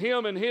 And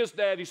him and his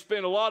daddy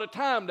spent a lot of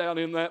time down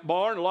in that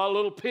barn, a lot of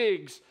little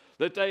pigs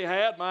that they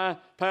had. My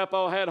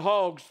Papa had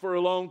hogs for a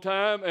long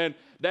time, and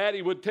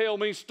Daddy would tell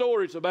me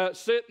stories about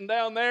sitting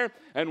down there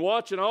and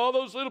watching all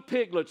those little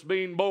piglets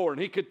being born.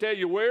 He could tell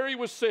you where he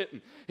was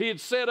sitting. He had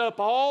sat up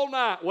all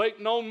night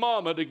waiting on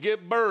Mama to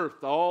give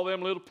birth to all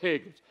them little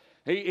piglets.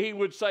 He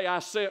would say, I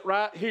sit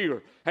right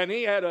here. And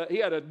he had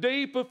a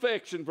deep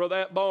affection for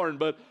that barn.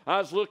 But I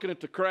was looking at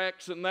the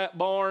cracks in that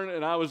barn,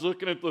 and I was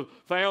looking at the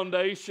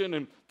foundation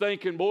and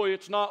thinking, boy,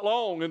 it's not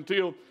long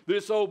until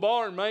this old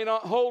barn may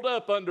not hold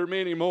up under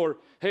many more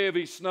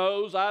heavy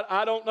snows.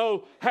 I don't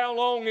know how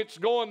long it's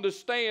going to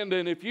stand.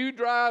 And if you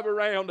drive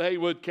around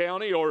Haywood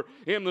County or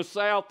in the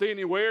South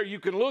anywhere, you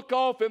can look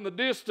off in the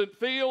distant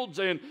fields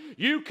and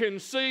you can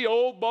see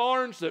old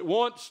barns that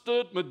once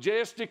stood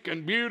majestic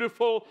and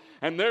beautiful,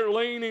 and they're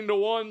leaning to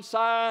one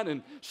side,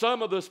 and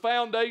some of the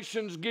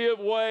foundations give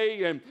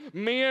way, and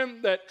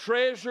men that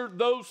treasured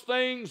those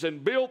things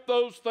and built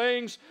those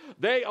things,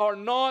 they are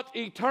not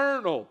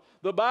eternal.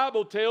 The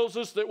Bible tells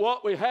us that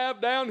what we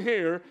have down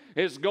here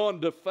is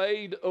going to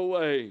fade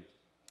away.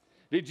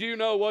 Did you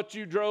know what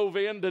you drove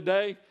in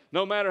today,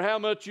 no matter how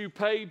much you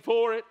paid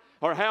for it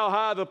or how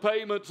high the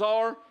payments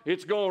are,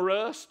 it's going to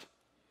rust?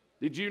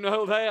 Did you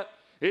know that?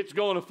 It's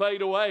going to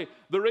fade away.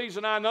 The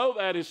reason I know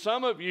that is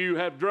some of you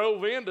have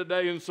drove in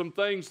today in some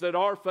things that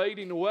are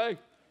fading away.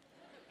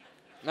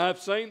 I've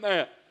seen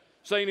that,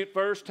 seen it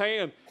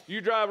firsthand.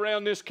 You drive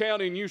around this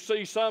county and you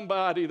see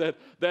somebody that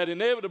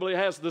inevitably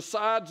has the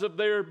sides of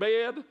their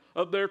bed,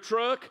 of their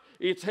truck,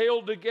 it's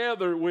held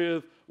together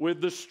with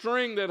the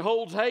string that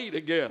holds hay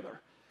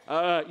together.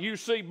 You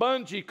see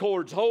bungee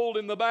cords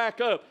holding the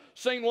back up.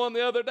 Seen one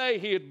the other day,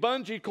 he had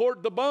bungee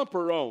cord the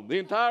bumper on, the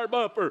entire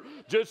bumper,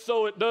 just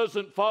so it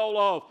doesn't fall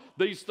off.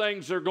 These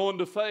things are going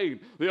to fade.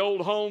 The old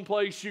home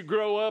place you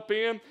grow up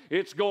in,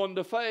 it's going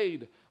to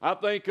fade. I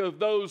think of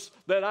those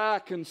that I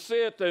can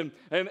sit, and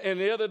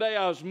the other day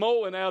I was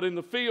mowing out in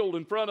the field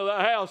in front of the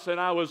house, and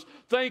I was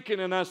thinking,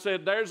 and I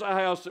said, there's a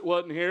house that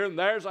wasn't here, and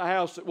there's a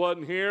house that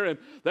wasn't here, and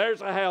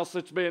there's a house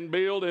that's been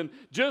built, and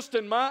just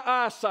in my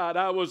eyesight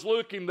I was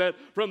looking that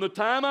from the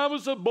time I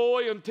was a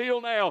boy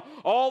until now,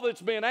 all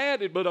that's been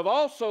added, but I've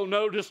also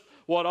noticed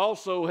what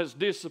also has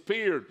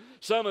disappeared.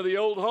 Some of the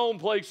old home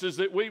places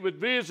that we would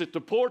visit,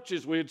 the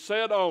porches we'd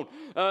sit on,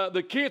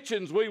 the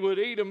kitchens we would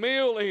eat a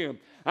meal in.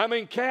 I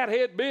mean, cat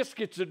head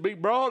biscuits would be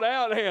brought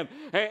out,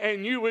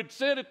 and you would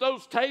sit at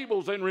those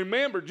tables and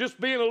remember just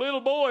being a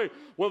little boy.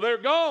 Well, they're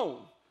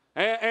gone,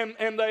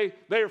 and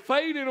they're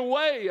fading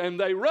away, and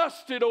they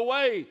rusted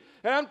away.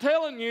 And I'm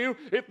telling you,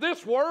 if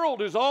this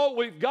world is all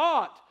we've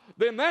got,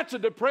 then that's a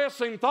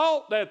depressing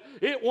thought that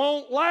it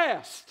won't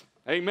last.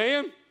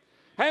 Amen?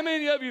 How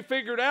many of you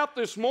figured out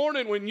this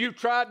morning when you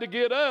tried to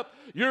get up,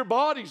 your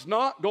body's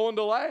not going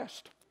to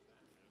last?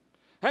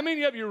 How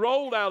many of you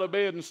rolled out of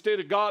bed instead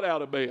of got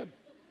out of bed?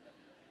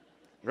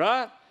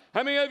 Right?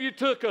 How many of you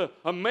took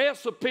a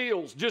mess of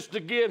pills just to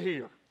get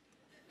here?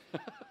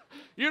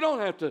 You don't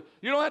have to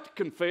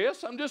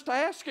confess. I'm just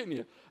asking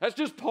you. That's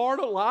just part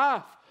of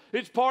life.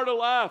 It's part of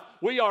life.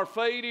 We are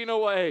fading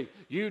away.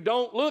 You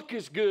don't look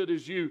as good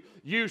as you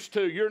used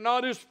to. You're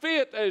not as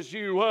fit as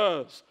you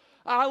was.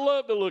 I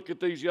love to look at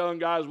these young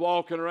guys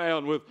walking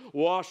around with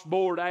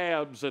washboard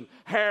abs and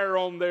hair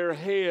on their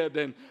head,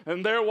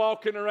 and they're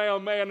walking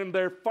around, man, and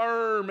they're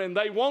firm, and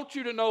they want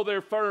you to know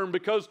they're firm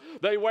because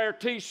they wear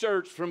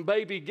T-shirts from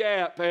Baby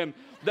Gap, and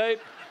they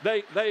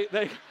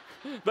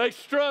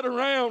strut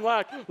around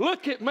like,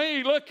 look at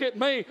me,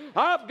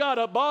 I've got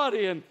a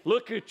body, and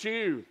look at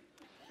you.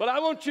 But I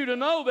want you to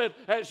know that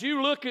as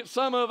you look at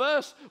some of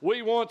us,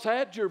 we once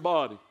had your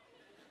body.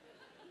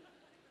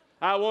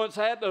 I once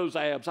had those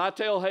abs. I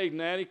tell Hayden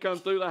that. He comes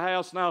through the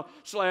house and I'll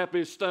slap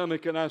his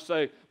stomach and I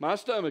say, my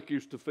stomach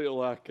used to feel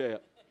like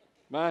that.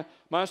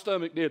 My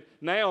stomach did.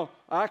 Now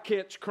I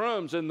catch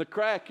crumbs in the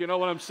crack, you know,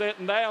 when I'm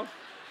sitting down.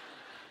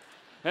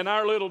 And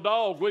our little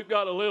dog, we've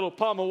got a little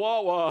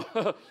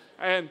Pomeranian,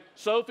 and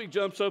Sophie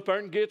jumps up there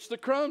and gets the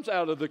crumbs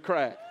out of the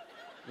crack,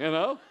 you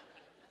know.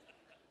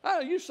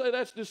 You say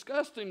that's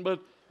disgusting, but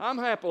I'm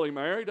happily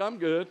married. I'm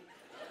good.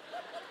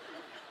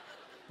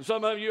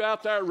 Some of you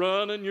out there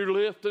running, you're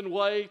lifting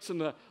weights,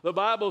 and the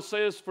Bible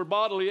says, for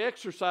bodily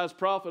exercise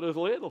profiteth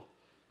little.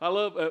 I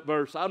love that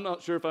verse. I'm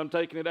not sure if I'm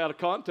taking it out of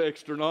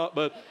context or not,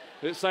 but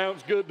it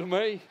sounds good to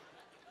me.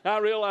 I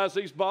realize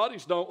these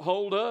bodies don't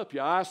hold up.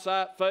 Your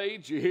eyesight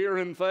fades, your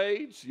hearing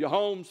fades, your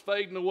home's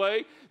fading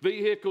away,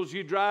 vehicles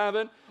you're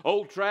driving,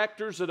 old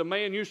tractors that a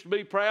man used to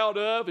be proud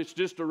of, it's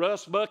just a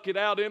rust bucket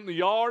out in the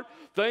yard.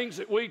 Things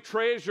that we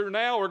treasure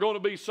now are going to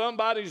be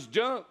somebody's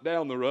junk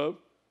down the road.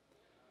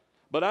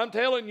 But I'm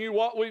telling you,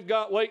 what we've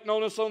got waiting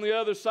on us on the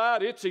other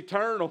side, it's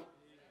eternal.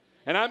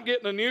 And I'm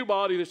getting a new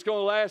body that's going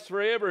to last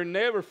forever and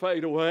never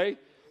fade away.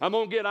 I'm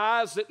going to get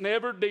eyes that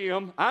never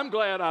dim. I'm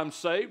glad I'm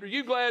saved. Are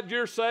you glad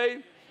you're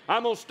saved?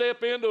 I'm going to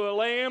step into a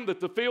land that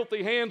the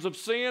filthy hands of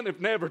sin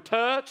have never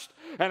touched.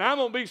 And I'm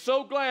going to be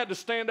so glad to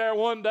stand there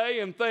one day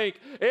and think,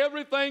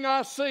 everything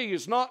I see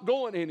is not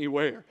going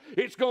anywhere.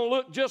 It's going to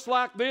look just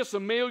like this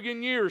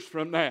 1,000,000 years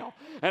from now.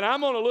 And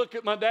I'm going to look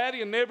at my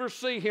daddy and never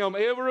see him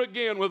ever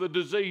again with a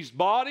diseased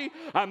body.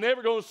 I'm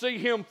never going to see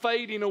him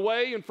fading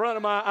away in front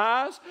of my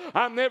eyes.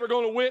 I'm never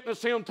going to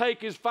witness him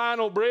take his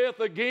final breath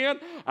again.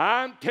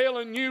 I'm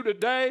telling you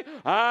today,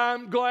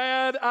 I'm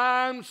glad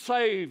I'm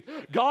saved.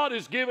 God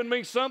has given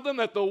me something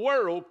that the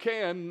world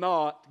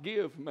cannot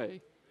give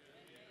me.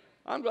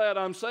 I'm glad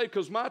I'm saved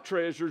because my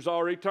treasures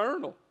are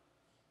eternal.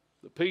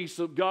 The peace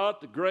of God,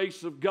 the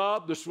grace of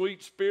God, the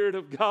sweet Spirit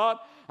of God.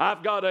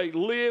 I've got a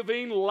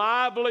living,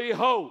 lively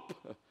hope.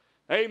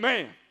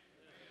 Amen.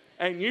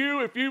 And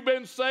you, if you've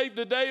been saved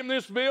today in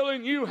this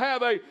building, you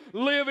have a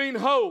living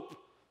hope.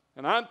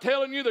 And I'm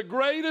telling you, the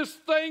greatest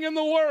thing in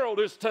the world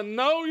is to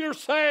know you're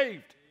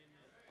saved.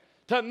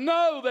 To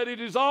know that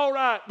it is all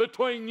right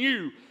between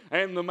you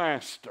and the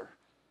Master.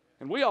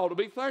 And we ought to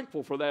be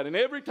thankful for that. And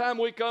every time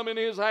we come in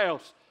His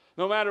house,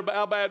 no matter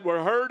how bad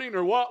we're hurting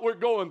or what we're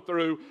going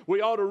through, we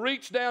ought to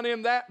reach down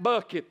in that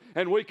bucket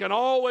and we can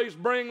always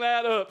bring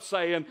that up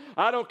saying,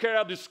 I don't care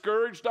how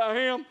discouraged I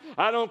am.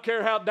 I don't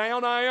care how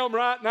down I am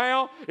right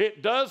now.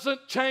 It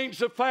doesn't change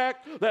the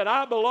fact that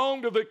I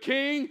belong to the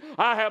King.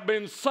 I have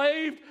been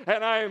saved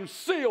and I am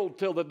sealed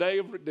till the day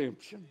of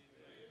redemption.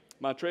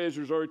 My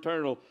treasures are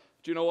eternal.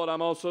 But you know what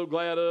I'm also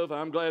glad of?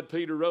 I'm glad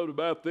Peter wrote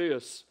about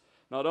this.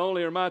 Not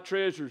only are my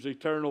treasures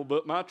eternal,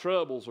 but my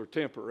troubles are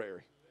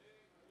temporary.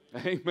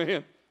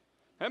 Amen.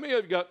 How many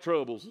of you got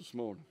troubles this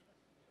morning?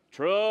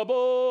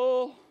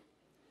 Trouble,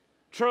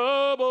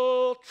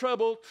 trouble,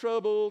 trouble,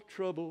 trouble,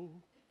 trouble.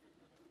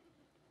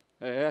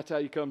 Hey, that's how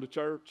you come to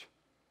church.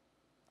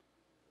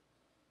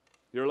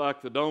 You're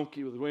like the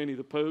donkey with Winnie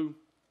the Pooh.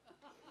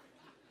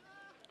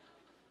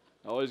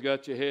 Always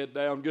got your head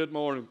down. Good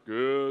morning.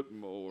 Good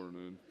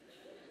morning.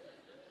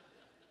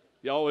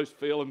 You always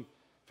feeling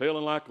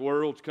like the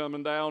world's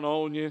coming down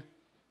on you.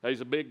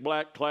 There's a big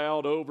black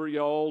cloud over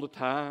you all the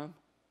time.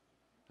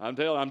 I'm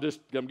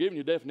giving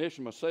you a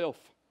definition myself.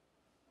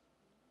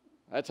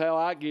 That's how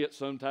I get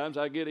sometimes.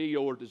 I get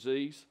Eeyore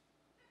disease.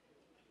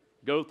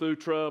 Go through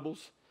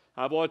troubles.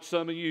 I've watched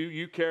some of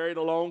you carry it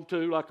along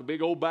too, like a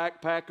big old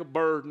backpack of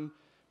burden.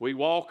 We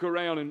walk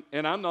around,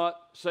 and I'm not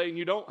saying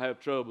you don't have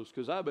troubles,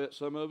 because I bet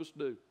some of us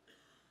do.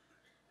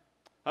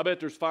 I bet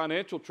there's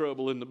financial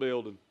trouble in the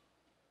building.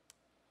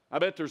 I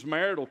bet there's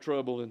marital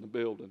trouble in the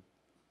building.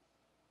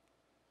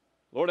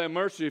 Lord have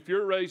mercy, if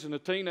you're raising a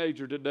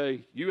teenager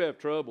today, you have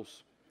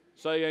troubles.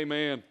 Say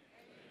amen.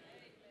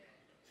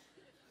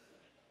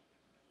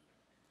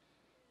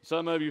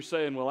 Some of you are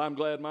saying, well, I'm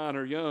glad mine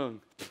are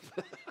young.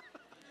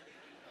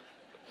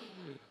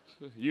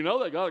 You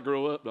know they got to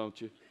grow up, don't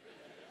you?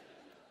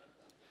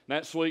 And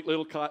that sweet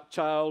little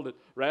child that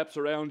wraps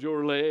around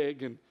your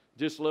leg and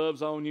just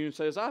loves on you and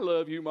says, I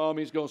love you,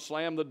 Mommy's going to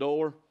slam the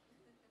door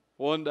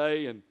one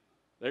day and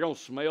they're going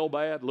to smell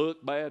bad,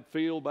 look bad,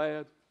 feel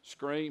bad,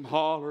 scream,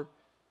 holler.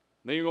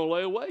 And then you're going to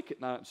lay awake at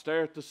night and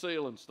stare at the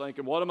ceilings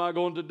thinking, what am I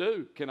going to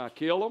do? Can I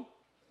kill them?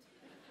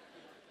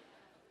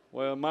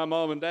 Well, my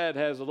mom and dad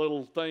has a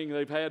little thing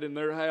they've had in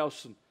their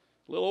house, and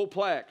a little old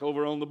plaque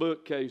over on the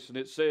bookcase, and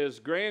it says,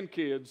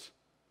 grandkids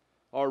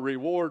are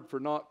reward for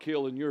not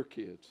killing your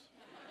kids.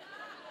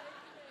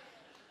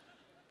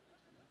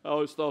 I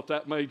always thought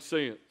that made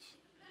sense.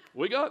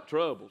 We got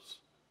troubles.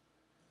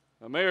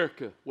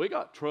 America, we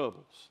got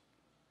troubles.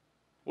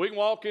 We can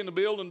walk in the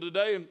building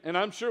today, and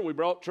I'm sure we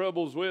brought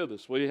troubles with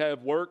us. We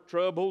have work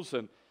troubles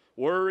and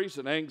worries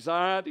and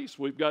anxieties.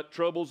 We've got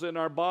troubles in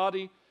our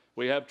body.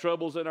 We have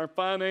troubles in our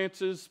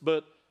finances.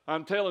 But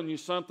I'm telling you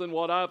something,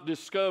 what I've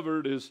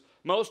discovered is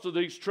most of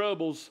these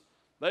troubles,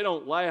 they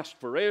don't last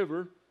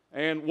forever.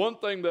 And one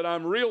thing that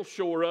I'm real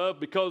sure of,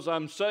 because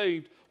I'm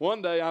saved,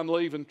 one day I'm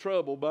leaving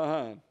trouble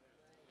behind.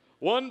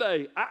 One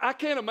day, I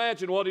can't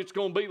imagine what it's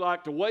going to be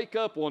like to wake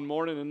up one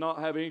morning and not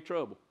have any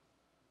trouble.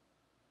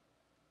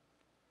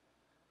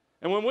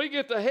 And when we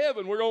get to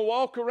heaven, we're going to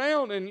walk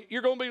around and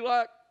you're going to be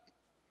like,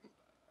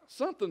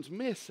 something's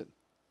missing.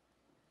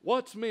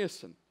 What's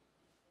missing?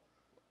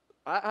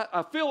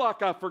 I feel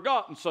like I've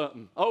forgotten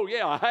something. Oh,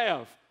 yeah, I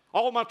have.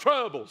 All my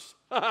troubles.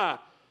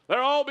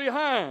 They're all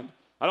behind.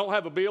 I don't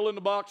have a bill in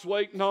the box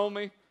waiting on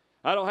me.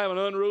 I don't have an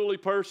unruly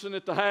person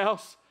at the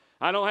house.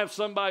 I don't have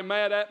somebody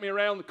mad at me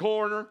around the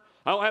corner.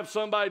 I don't have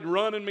somebody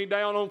running me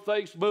down on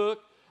Facebook.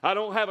 I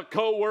don't have a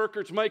coworker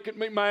that's making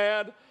me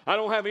mad. I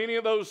don't have any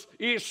of those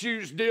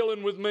issues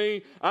dealing with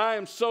me. I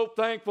am so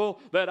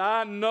thankful that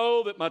I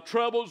know that my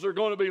troubles are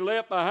going to be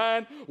left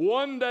behind.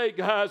 One day,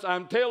 guys,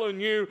 I'm telling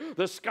you,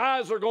 the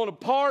skies are going to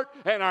part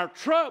and our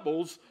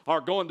troubles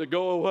are going to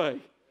go away.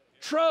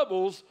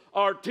 Troubles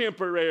are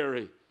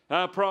temporary.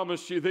 I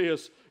promise you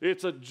this,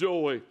 it's a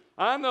joy.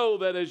 I know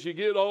that as you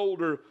get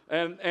older,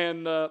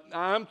 and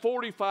I'm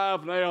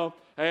 45 now,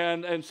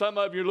 and some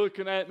of you are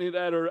looking at me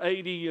that are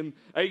 80 and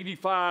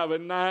 85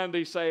 and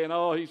 90 saying,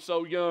 oh, he's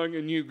so young,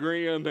 and you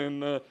grin,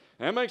 and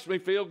that makes me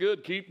feel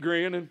good. Keep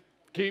grinning,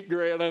 keep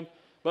grinning.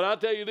 But I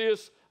tell you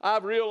this,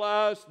 I've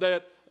realized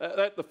that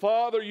the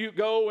farther you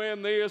go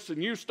in this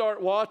and you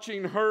start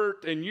watching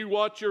hurt and you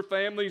watch your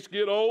families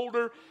get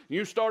older,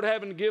 you start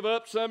having to give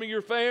up some of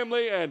your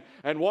family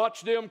and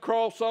watch them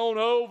cross on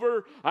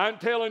over, I'm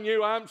telling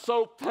you, I'm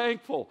so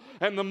thankful.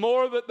 And the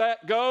more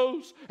that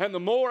goes, and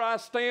the more I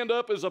stand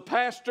up as a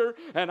pastor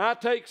and I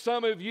take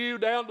some of you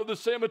down to the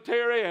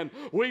cemetery and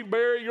we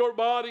bury your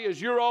body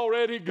as you're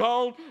already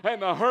gone,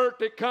 and the hurt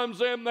that comes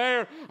in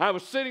there. I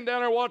was sitting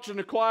down there watching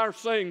the choir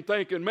sing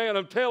thinking, man,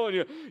 I'm telling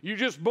you, you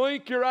just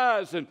blink your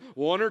eyes and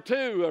one or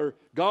two are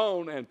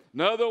gone and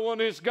another one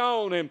is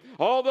gone, and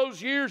all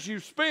those years you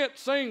spent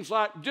seems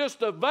like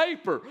just a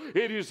vapor.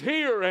 It is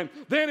here and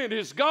then it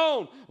is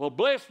gone. Well,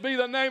 blessed be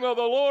the name of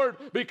the Lord,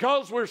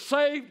 because we're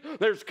saved.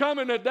 There's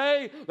coming a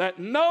day that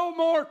no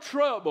more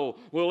trouble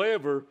will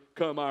ever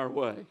come our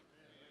way.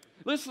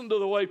 Listen to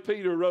the way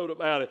Peter wrote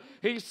about it.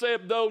 He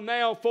said, though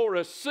now for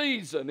a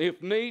season,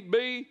 if need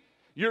be,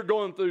 you're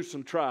going through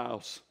some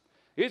trials.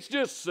 It's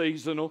just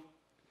seasonal.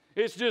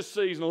 It's just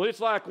seasonal. It's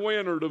like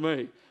winter to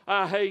me.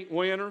 I hate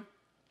winter.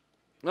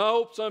 I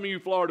hope some of you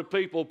Florida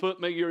people put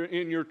me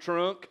in your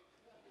trunk.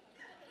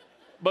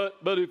 But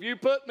if you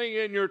put me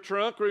in your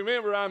trunk,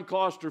 remember I'm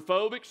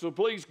claustrophobic, so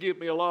please give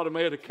me a lot of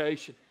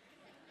medication.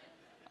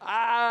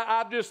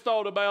 I've just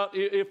thought about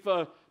if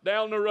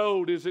down the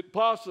road, is it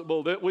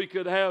possible that we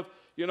could have,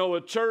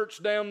 a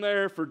church down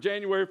there for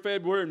January,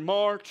 February, and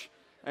March,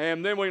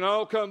 and then we can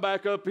all come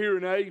back up here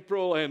in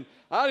April, and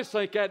I just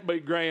think that'd be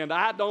grand.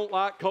 I don't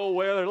like cold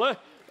weather.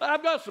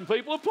 I've got some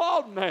people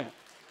applauding that.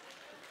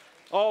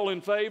 All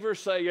in favor,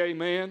 say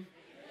amen.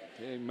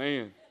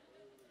 Amen.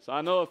 So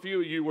I know a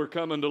few of you were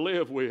coming to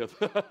live with.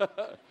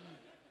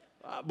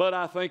 But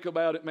I think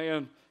about it,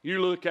 man. You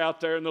look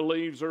out there and the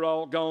leaves are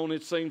all gone.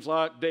 It seems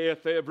like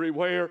death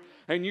everywhere.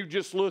 And you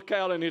just look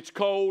out and it's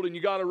cold and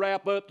you got to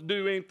wrap up to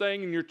do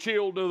anything and you're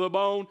chilled to the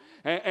bone.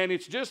 And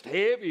it's just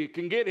heavy. It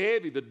can get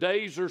heavy. The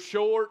days are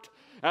short.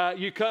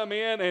 You come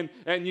in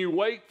and you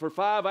wait for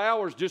 5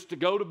 hours just to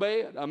go to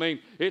bed. I mean,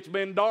 it's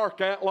been dark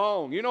that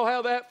long. You know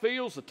how that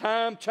feels? The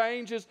time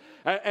changes,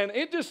 and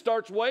it just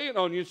starts weighing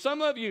on you.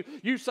 Some of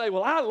you say,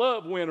 well, I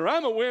love winter.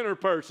 I'm a winter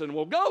person.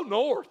 Well, go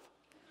north.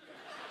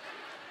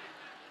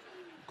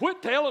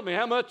 Quit telling me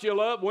how much you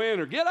love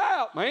winter. Get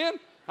out, man.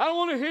 I don't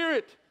want to hear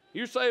it.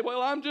 You say,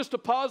 well, I'm just a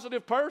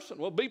positive person.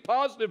 Well, be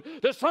positive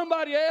to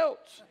somebody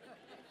else.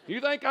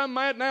 You think I'm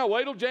mad now?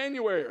 Wait till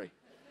January.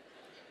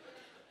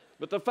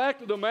 But the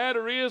fact of the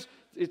matter is,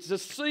 it's a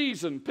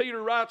season.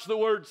 Peter writes the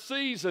word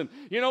season.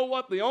 You know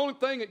what? The only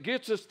thing that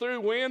gets us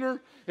through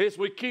winter is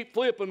we keep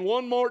flipping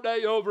one more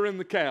day over in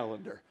the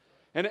calendar.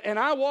 And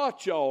I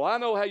watch y'all. I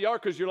know how you are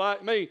because you're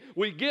like me.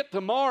 We get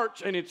to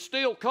March and it's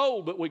still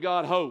cold, but we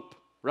got hope,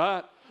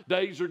 right?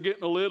 Days are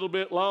getting a little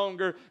bit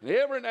longer. And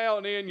every now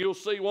and then you'll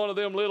see one of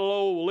them little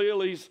old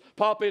lilies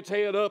pop its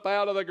head up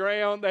out of the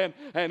ground,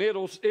 and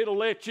it'll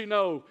let you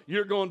know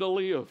you're going to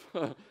live.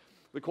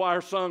 The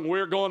choir sung,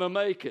 "We're going to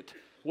make it."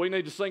 We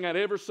need to sing that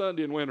every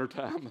Sunday in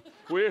wintertime.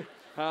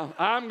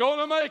 I'm going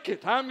to make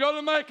it. I'm going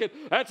to make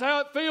it. That's how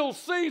it feels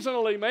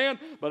seasonally, man.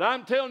 But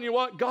I'm telling you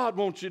what God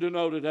wants you to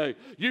know today.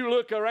 You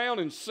look around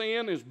and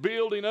sin is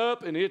building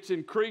up and it's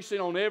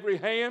increasing on every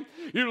hand.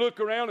 You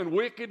look around and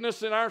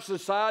wickedness in our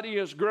society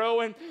is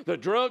growing. The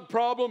drug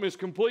problem is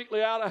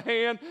completely out of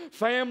hand.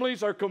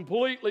 Families are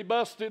completely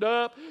busted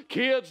up.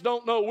 Kids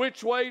don't know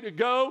which way to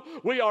go.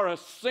 We are a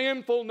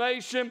sinful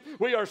nation.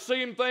 We are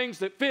seeing things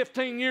that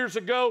 15 years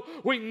ago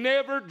we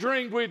never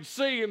dreamed we'd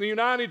see in the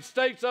United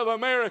States of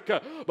America.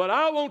 But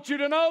I want you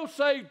to know,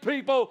 saved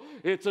people,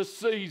 it's a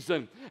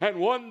season. And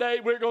one day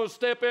we're going to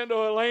step into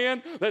a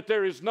land that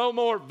there is no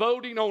more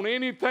voting on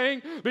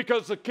anything,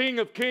 because the King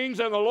of Kings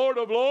and the Lord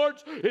of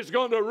Lords is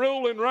going to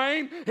rule and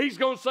reign. He's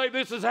going to say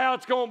this is how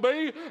it's going to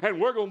be, and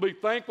we're going to be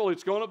thankful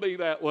it's going to be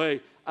that way.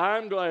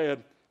 I'm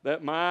glad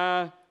that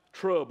my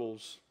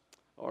troubles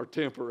are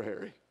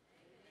temporary.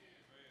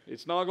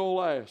 It's not going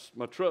to last.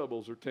 My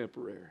troubles are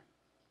temporary.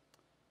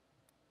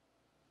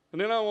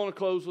 And then I want to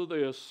close with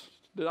this.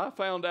 That I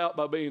found out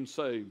by being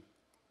saved,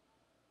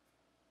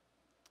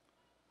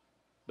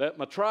 that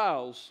my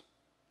trials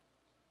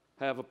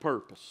have a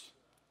purpose.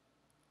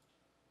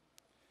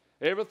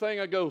 Everything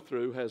I go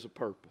through has a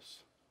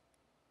purpose.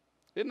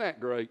 Isn't that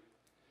great?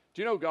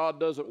 Do you know God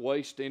doesn't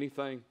waste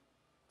anything?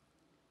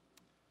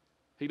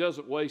 He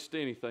doesn't waste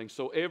anything.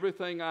 So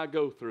everything I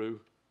go through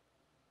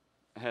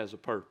has a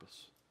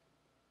purpose.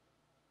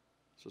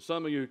 So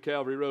some of you at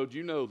Calvary Road,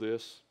 you know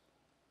this.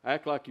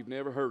 Act like you've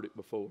never heard it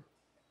before.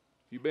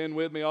 If you've been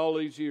with me all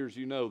these years,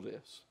 you know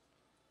this.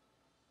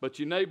 But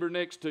your neighbor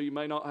next to you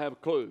may not have a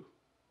clue.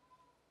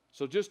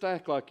 So just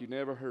act like you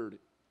never heard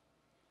it.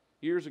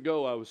 Years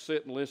ago, I was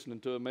sitting listening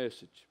to a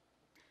message.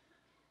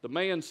 The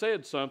man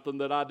said something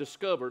that I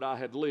discovered I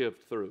had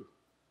lived through.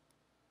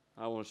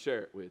 I want to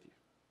share it with you.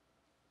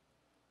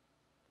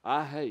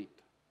 I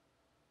hate,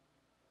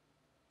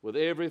 with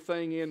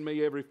everything in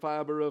me, every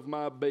fiber of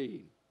my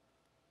being,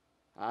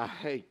 I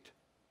hate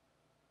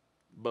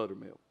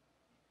buttermilk.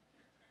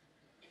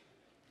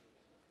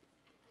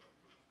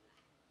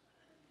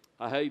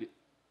 I hate it.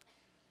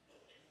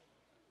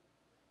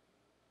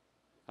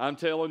 I'm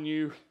telling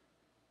you,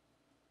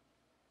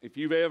 if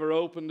you've ever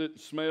opened it and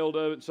smelled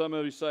of it, some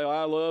of you say,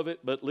 I love it,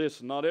 but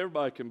listen, not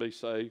everybody can be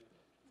saved.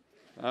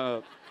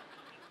 Not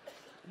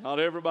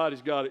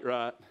everybody's got it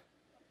right.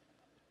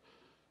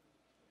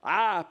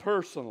 I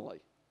personally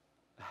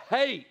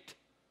hate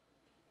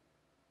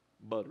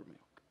buttermilk.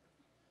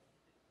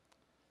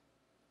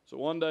 So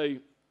one day,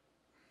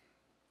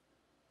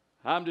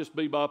 I'm just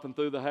bebopping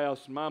through the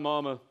house, and my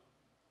mama,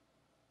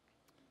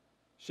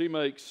 she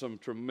makes some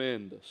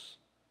tremendous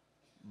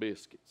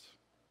biscuits.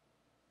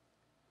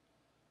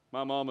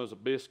 My mama's a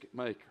biscuit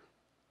maker.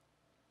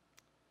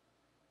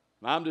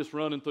 And I'm just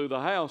running through the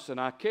house, and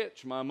I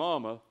catch my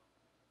mama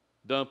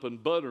dumping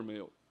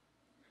buttermilk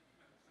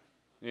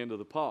into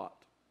the pot.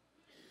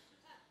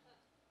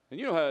 And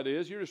you know how it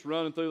is. You're just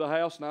running through the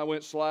house, and I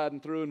went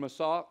sliding through in my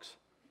socks,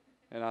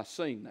 and I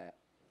seen that.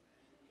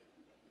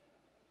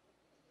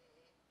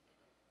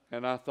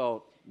 And I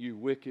thought, you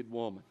wicked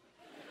woman.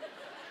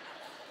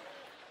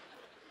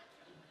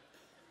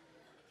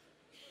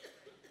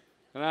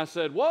 And I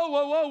said, whoa,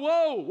 whoa, whoa,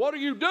 whoa, what are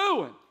you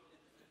doing?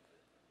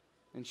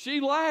 And she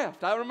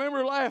laughed. I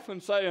remember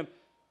laughing, saying,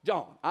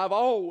 John, I've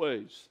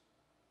always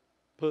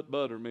put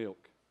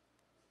buttermilk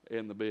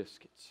in the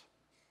biscuits.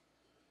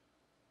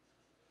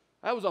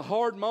 That was a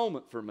hard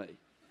moment for me.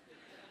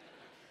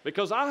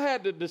 Because I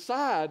had to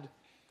decide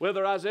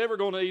whether I was ever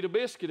going to eat a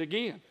biscuit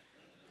again.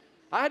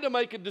 I had to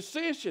make a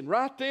decision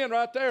right then,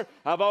 right there.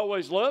 I've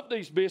always loved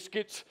these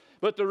biscuits,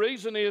 but the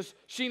reason is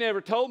she never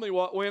told me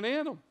what went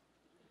in them.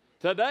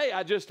 Today,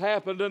 I just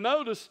happened to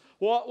notice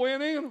what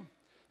went in them.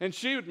 And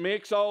she would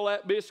mix all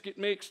that biscuit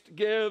mix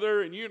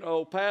together and,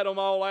 pat them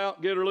all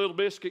out, get her little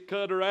biscuit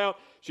cutter out.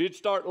 She'd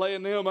start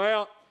laying them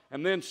out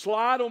and then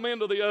slide them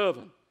into the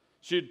oven.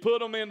 She'd put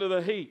them into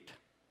the heat.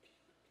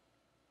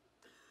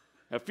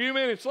 A few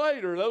minutes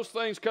later, those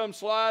things come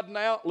sliding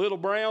out, little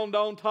browned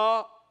on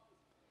top.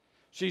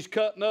 She's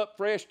cutting up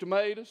fresh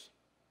tomatoes.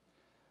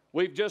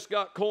 We've just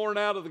got corn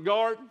out of the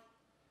garden.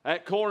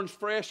 That corn's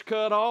fresh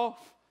cut off.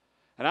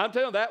 And I'm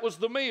telling you, that was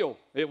the meal.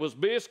 It was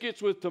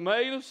biscuits with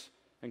tomatoes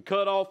and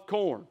cut off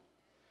corn.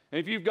 And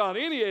if you've got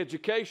any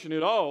education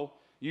at all,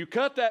 you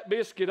cut that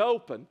biscuit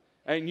open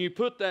and you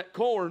put that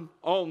corn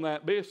on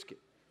that biscuit.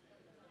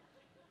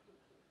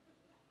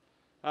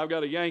 I've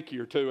got a Yankee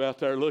or two out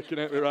there looking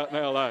at me right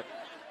now like,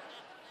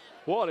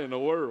 what in the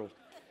world?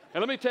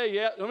 And let me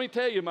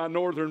tell you, my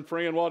northern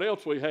friend, what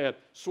else we had?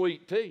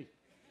 Sweet tea.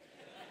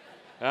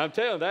 And I'm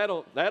telling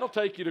you, that'll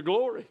take you to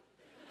glory.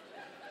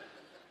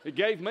 It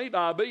gave me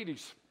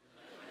diabetes.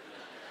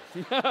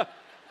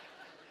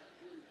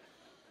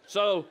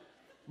 So,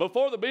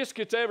 before the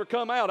biscuits ever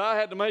come out, I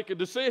had to make a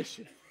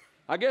decision.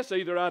 I guess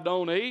either I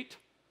don't eat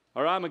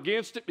or I'm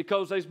against it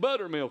because there's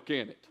buttermilk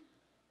in it.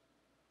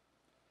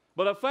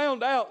 But I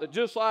found out that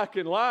just like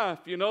in life,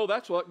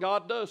 that's what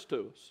God does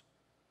to us.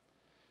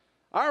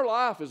 Our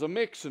life is a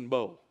mixing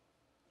bowl.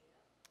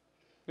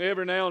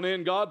 Every now and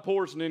then, God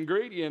pours an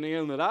ingredient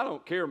in that I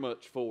don't care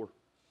much for.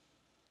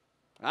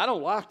 I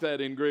don't like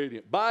that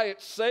ingredient. By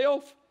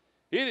itself,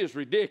 it is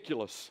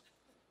ridiculous.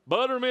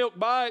 Buttermilk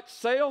by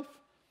itself,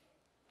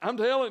 I'm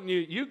telling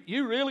you,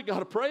 you really got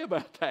to pray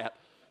about that.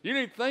 You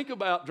need to think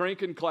about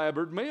drinking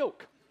clabbered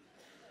milk.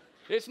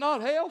 It's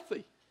not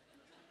healthy.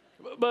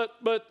 But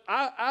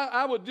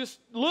I would just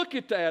look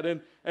at that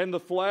and the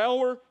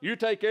flour, you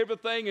take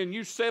everything and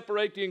you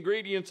separate the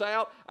ingredients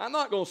out. I'm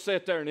not going to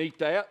sit there and eat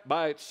that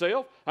by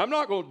itself. I'm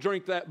not going to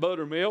drink that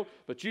buttermilk,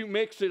 but you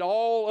mix it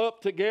all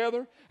up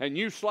together and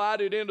you slide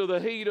it into the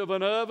heat of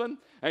an oven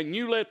and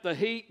you let the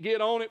heat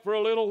get on it for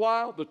a little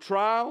while. The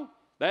trial,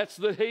 that's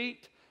the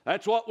heat.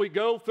 That's what we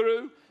go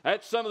through.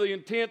 That's some of the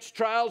intense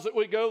trials that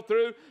we go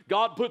through.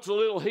 God puts a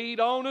little heat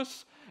on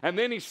us. And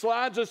then He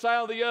slides us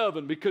out of the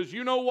oven because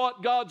you know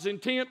what God's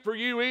intent for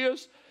you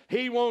is?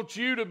 He wants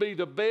you to be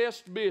the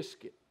best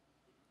biscuit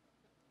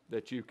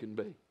that you can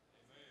be. Amen.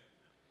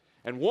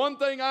 And one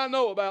thing I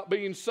know about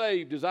being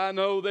saved is I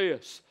know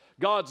this.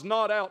 God's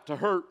not out to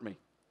hurt me.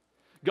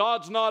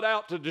 God's not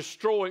out to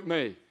destroy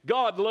me.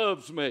 God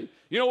loves me.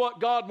 You know what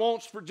God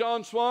wants for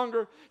John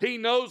Swanger? He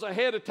knows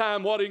ahead of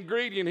time what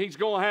ingredient He's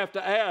going to have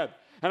to add.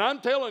 And I'm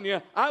telling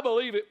you, I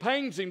believe it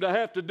pains him to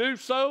have to do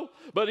so,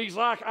 but he's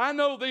like, I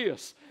know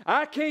this.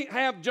 I can't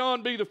have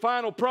John be the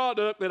final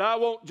product that I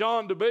want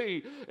John to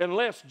be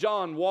unless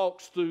John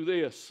walks through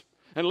this,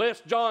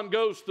 unless John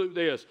goes through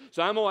this.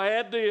 So I'm going to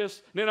add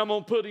this, then I'm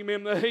going to put him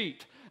in the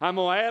heat. I'm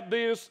going to add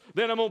this,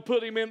 then I'm going to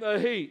put him in the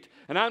heat.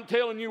 And I'm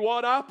telling you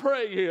what I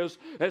pray is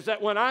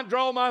that when I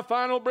draw my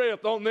final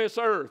breath on this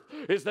earth,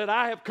 is that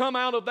I have come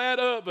out of that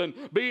oven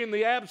being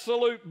the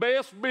absolute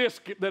best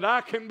biscuit that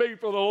I can be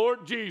for the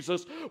Lord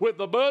Jesus, with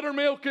the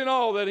buttermilk and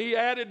all that He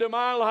added to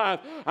my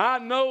life. I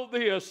know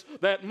this,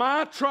 that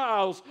my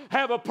trials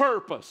have a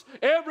purpose.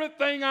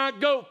 Everything I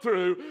go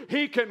through,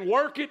 He can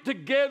work it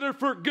together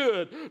for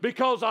good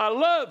because I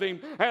love Him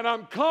and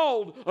I'm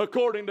called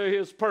according to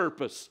His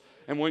purpose.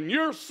 And when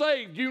you're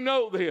saved, you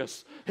know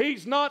this.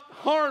 He's not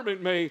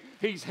harming me,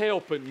 He's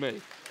helping me.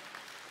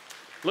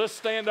 Let's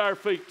stand to our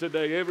feet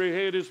today. Every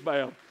head is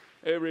bowed,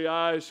 every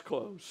eye is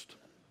closed.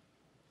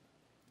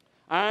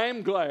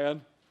 I'm glad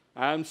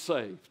I'm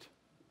saved.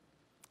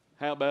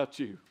 How about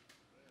you?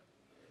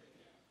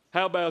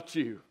 How about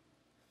you?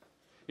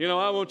 You know,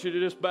 I want you to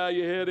just bow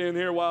your head in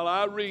here while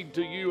I read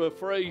to you a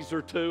phrase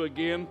or two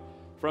again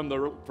from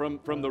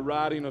the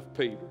writing of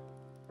Peter.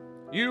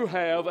 You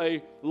have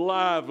a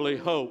lively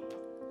hope.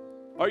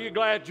 Are you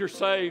glad you're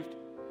saved?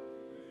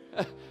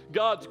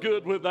 God's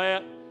good with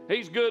that.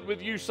 He's good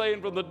with you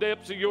saying from the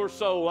depths of your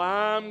soul,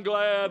 I'm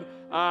glad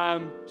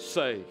I'm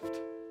saved.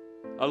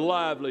 A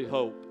lively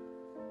hope.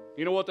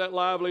 You know what that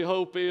lively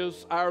hope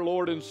is? Our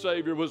Lord and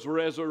Savior was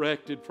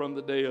resurrected from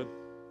the dead.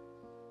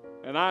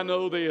 And I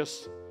know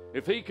this,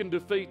 if He can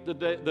defeat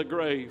the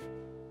grave,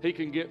 He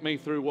can get me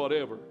through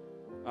whatever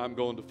I'm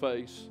going to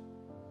face.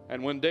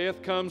 And when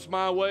death comes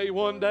my way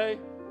one day,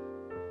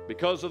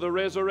 because of the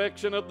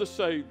resurrection of the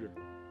Savior,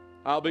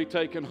 I'll be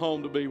taken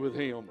home to be with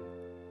Him.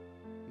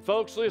 And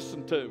folks,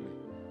 listen to me.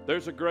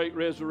 There's a great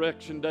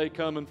resurrection day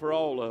coming for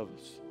all of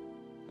us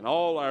and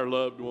all our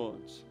loved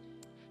ones.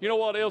 You know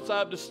what else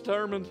I've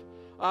determined?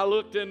 I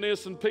looked in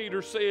this and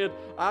Peter said,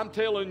 I'm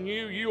telling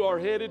you, you are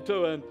headed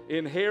to an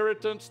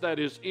inheritance that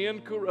is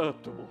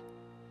incorruptible.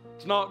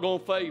 It's not going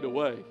to fade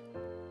away.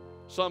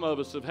 Some of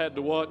us have had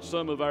to watch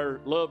some of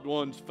our loved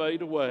ones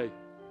fade away.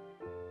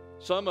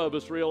 Some of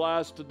us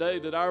realize today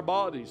that our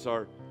bodies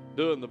are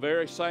doing the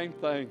very same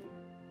thing.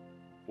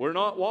 We're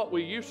not what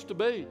we used to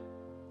be.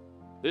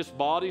 This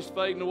body's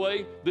fading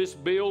away. This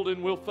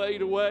building will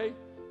fade away.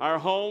 Our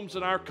homes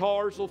and our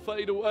cars will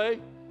fade away.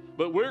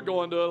 But we're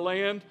going to a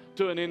land,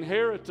 to an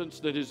inheritance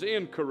that is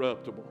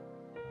incorruptible.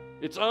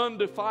 It's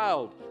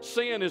undefiled.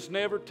 Sin has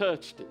never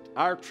touched it.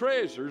 Our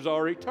treasures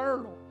are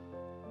eternal.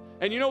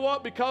 And you know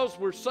what? Because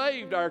we're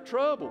saved, our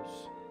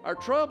troubles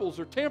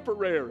are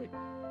temporary.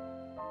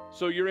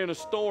 So you're in a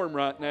storm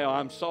right now.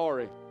 I'm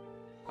sorry.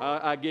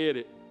 I get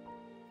it.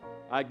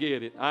 I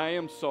get it. I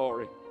am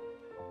sorry.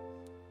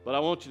 But I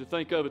want you to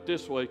think of it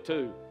this way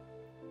too.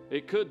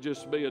 It could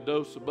just be a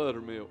dose of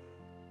buttermilk.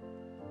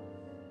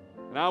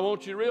 And I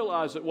want you to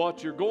realize that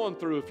what you're going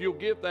through, if you'll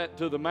give that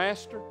to the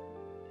Master,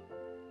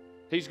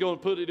 He's going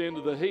to put it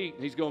into the heat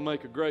and He's going to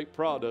make a great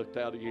product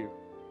out of you.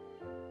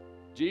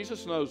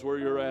 Jesus knows where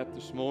you're at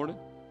this morning.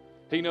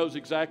 He knows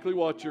exactly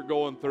what you're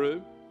going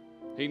through.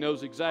 He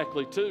knows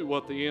exactly, too,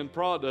 what the end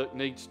product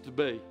needs to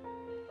be.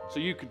 So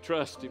you can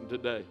trust Him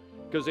today.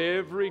 Because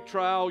every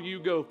trial you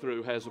go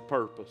through has a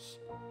purpose.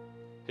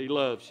 He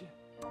loves you.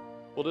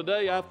 Well,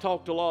 today I've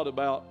talked a lot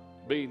about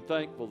being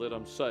thankful that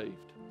I'm saved.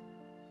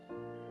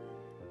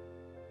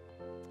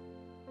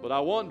 But I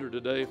wonder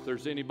today if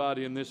there's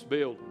anybody in this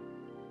building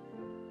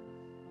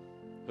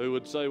who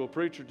would say, well,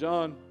 Preacher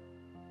John,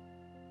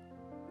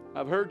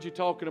 I've heard you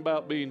talking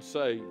about being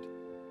saved,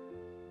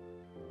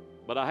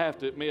 but I have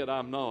to admit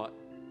I'm not.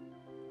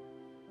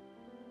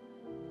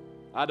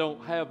 I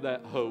don't have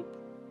that hope.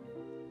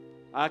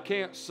 I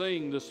can't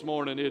sing this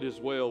morning, it is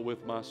well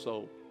with my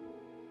soul.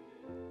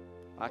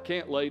 I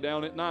can't lay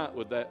down at night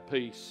with that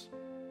peace.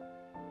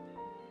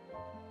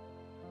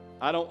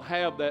 I don't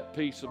have that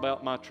peace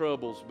about my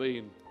troubles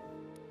being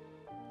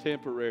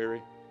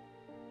temporary.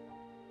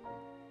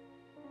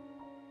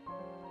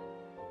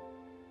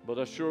 But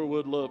I sure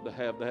would love to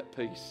have that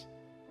peace.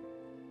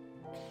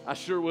 I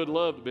sure would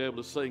love to be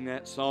able to sing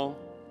that song.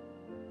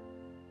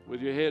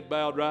 With your head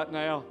bowed right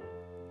now,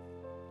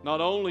 not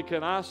only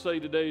can I say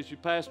today as your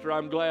pastor,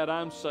 I'm glad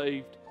I'm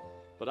saved,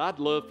 but I'd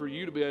love for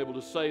you to be able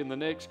to say in the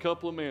next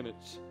couple of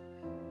minutes,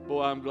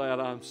 boy, I'm glad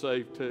I'm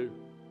saved too.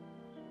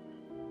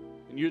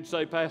 And you'd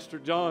say, Pastor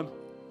John,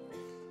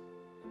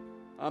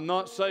 I'm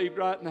not saved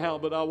right now,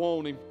 but I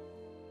want Him.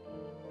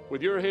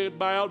 With your head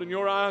bowed and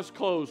your eyes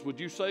closed, would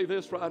you say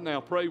this right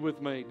now? Pray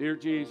with me. Dear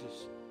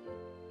Jesus,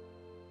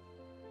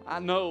 I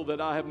know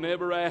that I have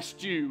never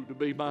asked You to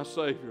be my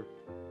Savior,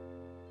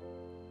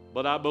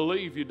 but I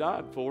believe You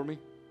died for me.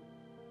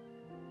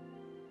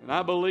 And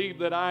I believe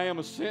that I am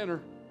a sinner.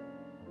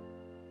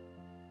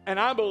 And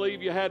I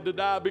believe You had to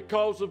die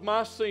because of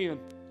my sin.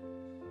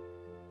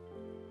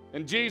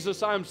 And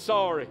Jesus, I'm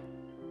sorry.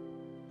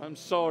 I'm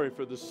sorry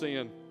for the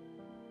sin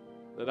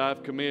that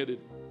I've committed.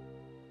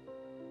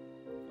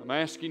 I'm I'm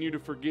asking you to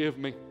forgive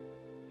me.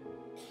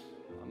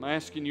 I'm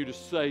asking you to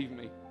save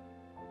me.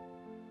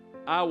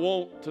 I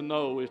want to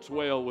know it's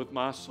well with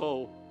my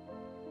soul.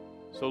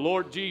 So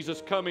Lord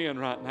Jesus, come in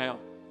right now.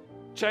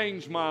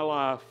 Change my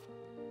life.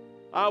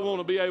 I want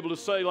to be able to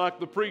say like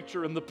the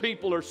preacher and the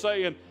people are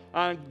saying,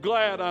 I'm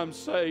glad I'm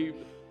saved.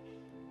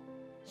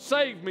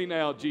 Save me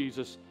now,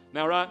 Jesus.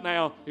 Now right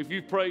now, if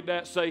you prayed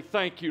that, say,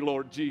 thank you,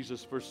 Lord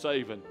Jesus, for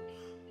saving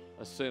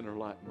a sinner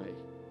like me.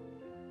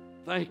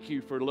 Thank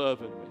you for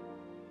loving me.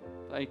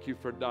 Thank you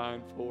for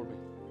dying for me.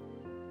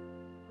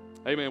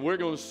 Amen. We're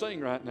going to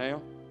sing right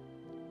now.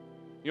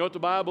 You know what the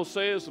Bible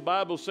says? The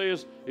Bible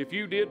says if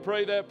you did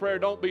pray that prayer,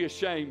 don't be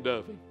ashamed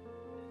of Him.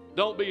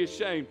 Don't be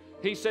ashamed.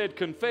 He said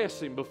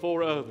confess Him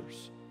before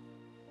others.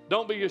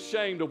 Don't be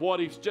ashamed of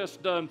what He's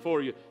just done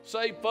for you.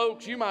 Saved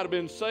folks, you might have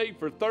been saved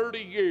for 30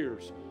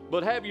 years,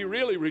 but have you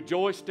really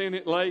rejoiced in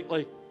it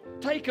lately?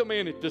 Take a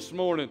minute this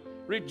morning.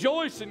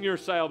 Rejoice in your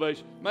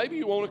salvation. Maybe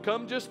you want to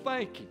come just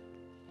thank Him.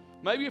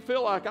 Maybe you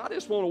feel like, I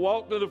just want to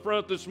walk to the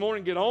front this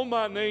morning, get on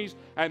my knees,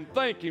 and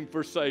thank Him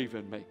for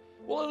saving me.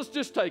 Well, let's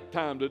just take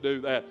time to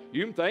do that.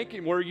 You can thank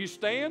Him where you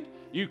stand.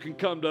 You can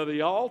come to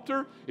the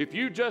altar. If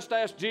you just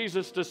ask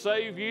Jesus to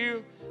save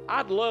you,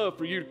 I'd love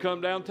for you to come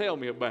down and tell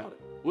me about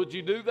it. Would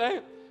you do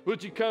that?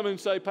 Would you come and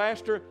say,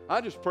 Pastor, I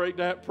just prayed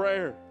that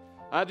prayer.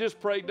 I just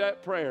prayed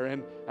that prayer,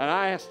 and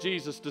I asked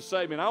Jesus to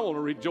save me, and I want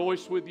to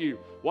rejoice with you.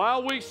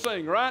 While we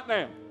sing right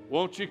now,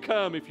 won't you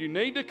come? If you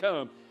need to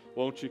come,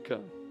 won't you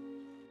come?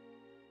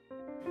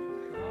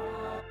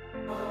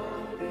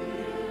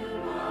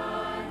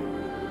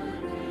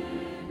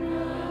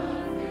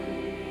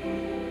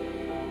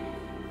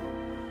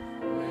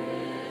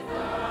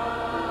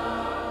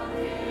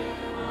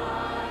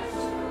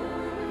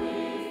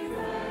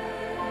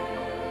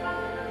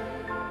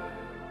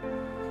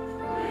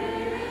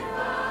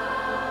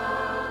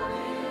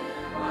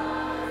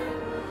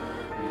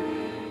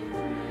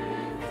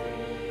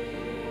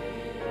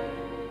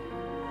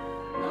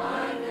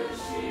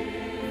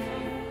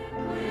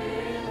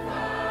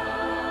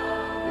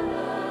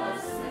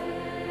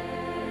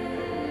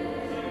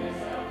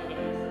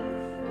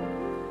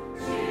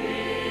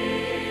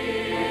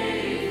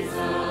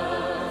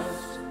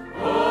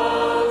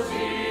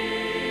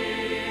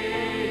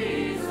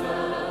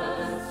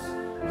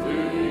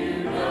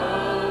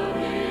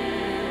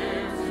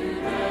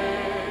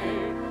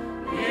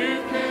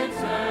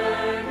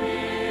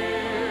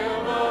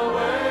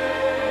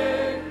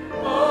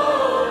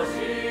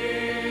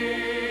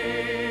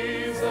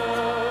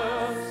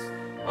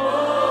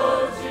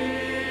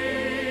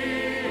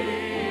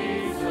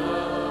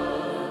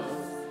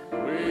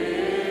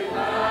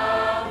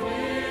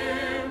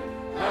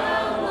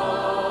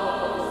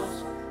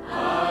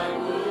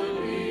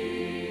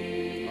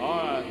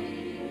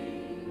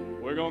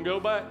 Go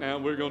back now.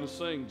 We're going to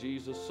sing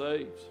Jesus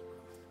Saves.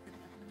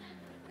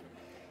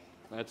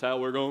 That's how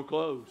we're going to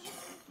close.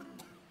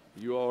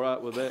 You all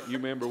right with that? You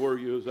remember where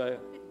you was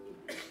at?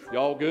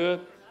 Y'all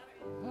good?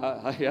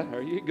 Yeah,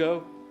 there you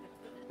go.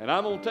 And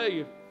I'm going to tell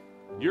you,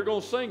 you're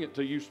going to sing it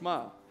till you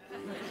smile.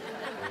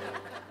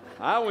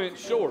 I went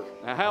short.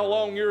 Now, how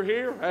long you're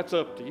here, that's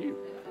up to you.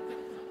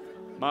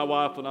 My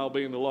wife and I'll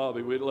be in the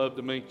lobby. We'd love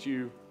to meet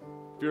you.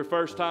 If you're a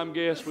first-time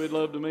guest, we'd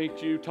love to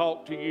meet you,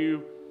 talk to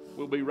you.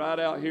 We'll be right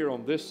out here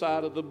on this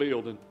side of the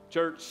building.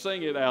 Church,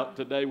 sing it out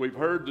today. We've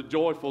heard the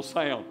joyful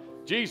sound.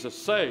 Jesus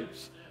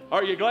saves.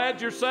 Are you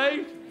glad you're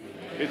saved?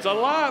 Amen. It's a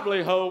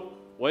lively hope.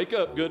 Wake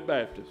up, Good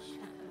Baptist.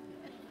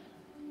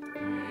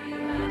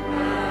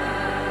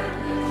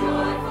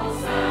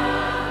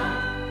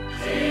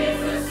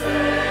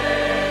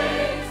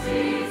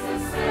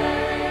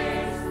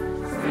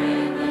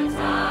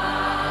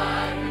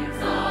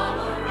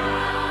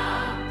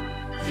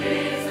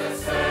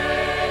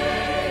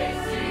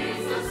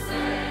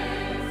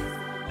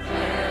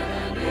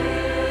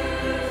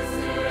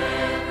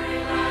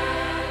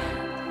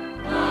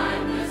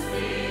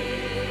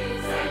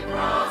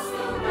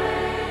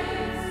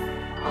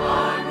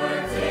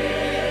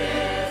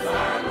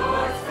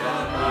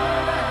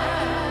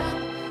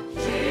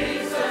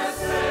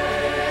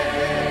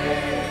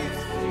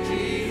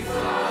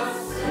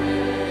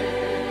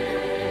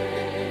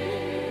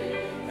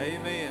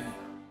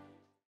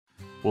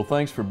 Well,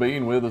 thanks for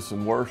being with us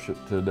in worship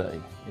today.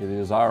 It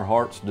is our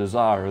heart's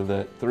desire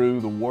that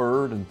through the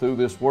Word and through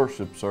this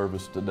worship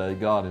service today,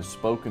 God has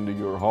spoken to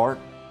your heart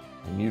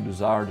and you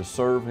desire to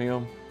serve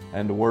Him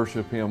and to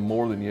worship Him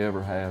more than you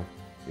ever have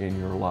in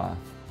your life.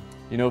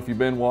 You know, if you've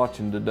been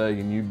watching today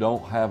and you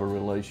don't have a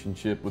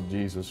relationship with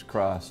Jesus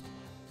Christ,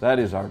 that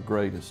is our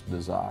greatest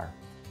desire.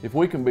 If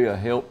we can be a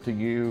help to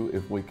you,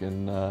 if we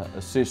can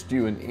assist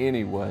you in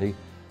any way,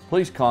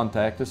 please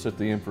contact us at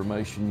the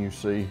information you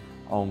see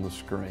on the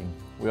screen.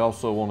 We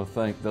also want to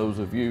thank those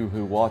of you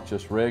who watch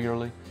us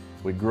regularly.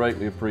 We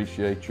greatly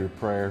appreciate your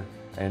prayer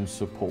and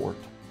support.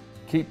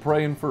 Keep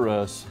praying for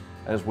us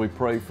as we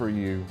pray for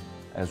you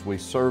as we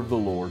serve the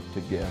Lord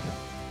together.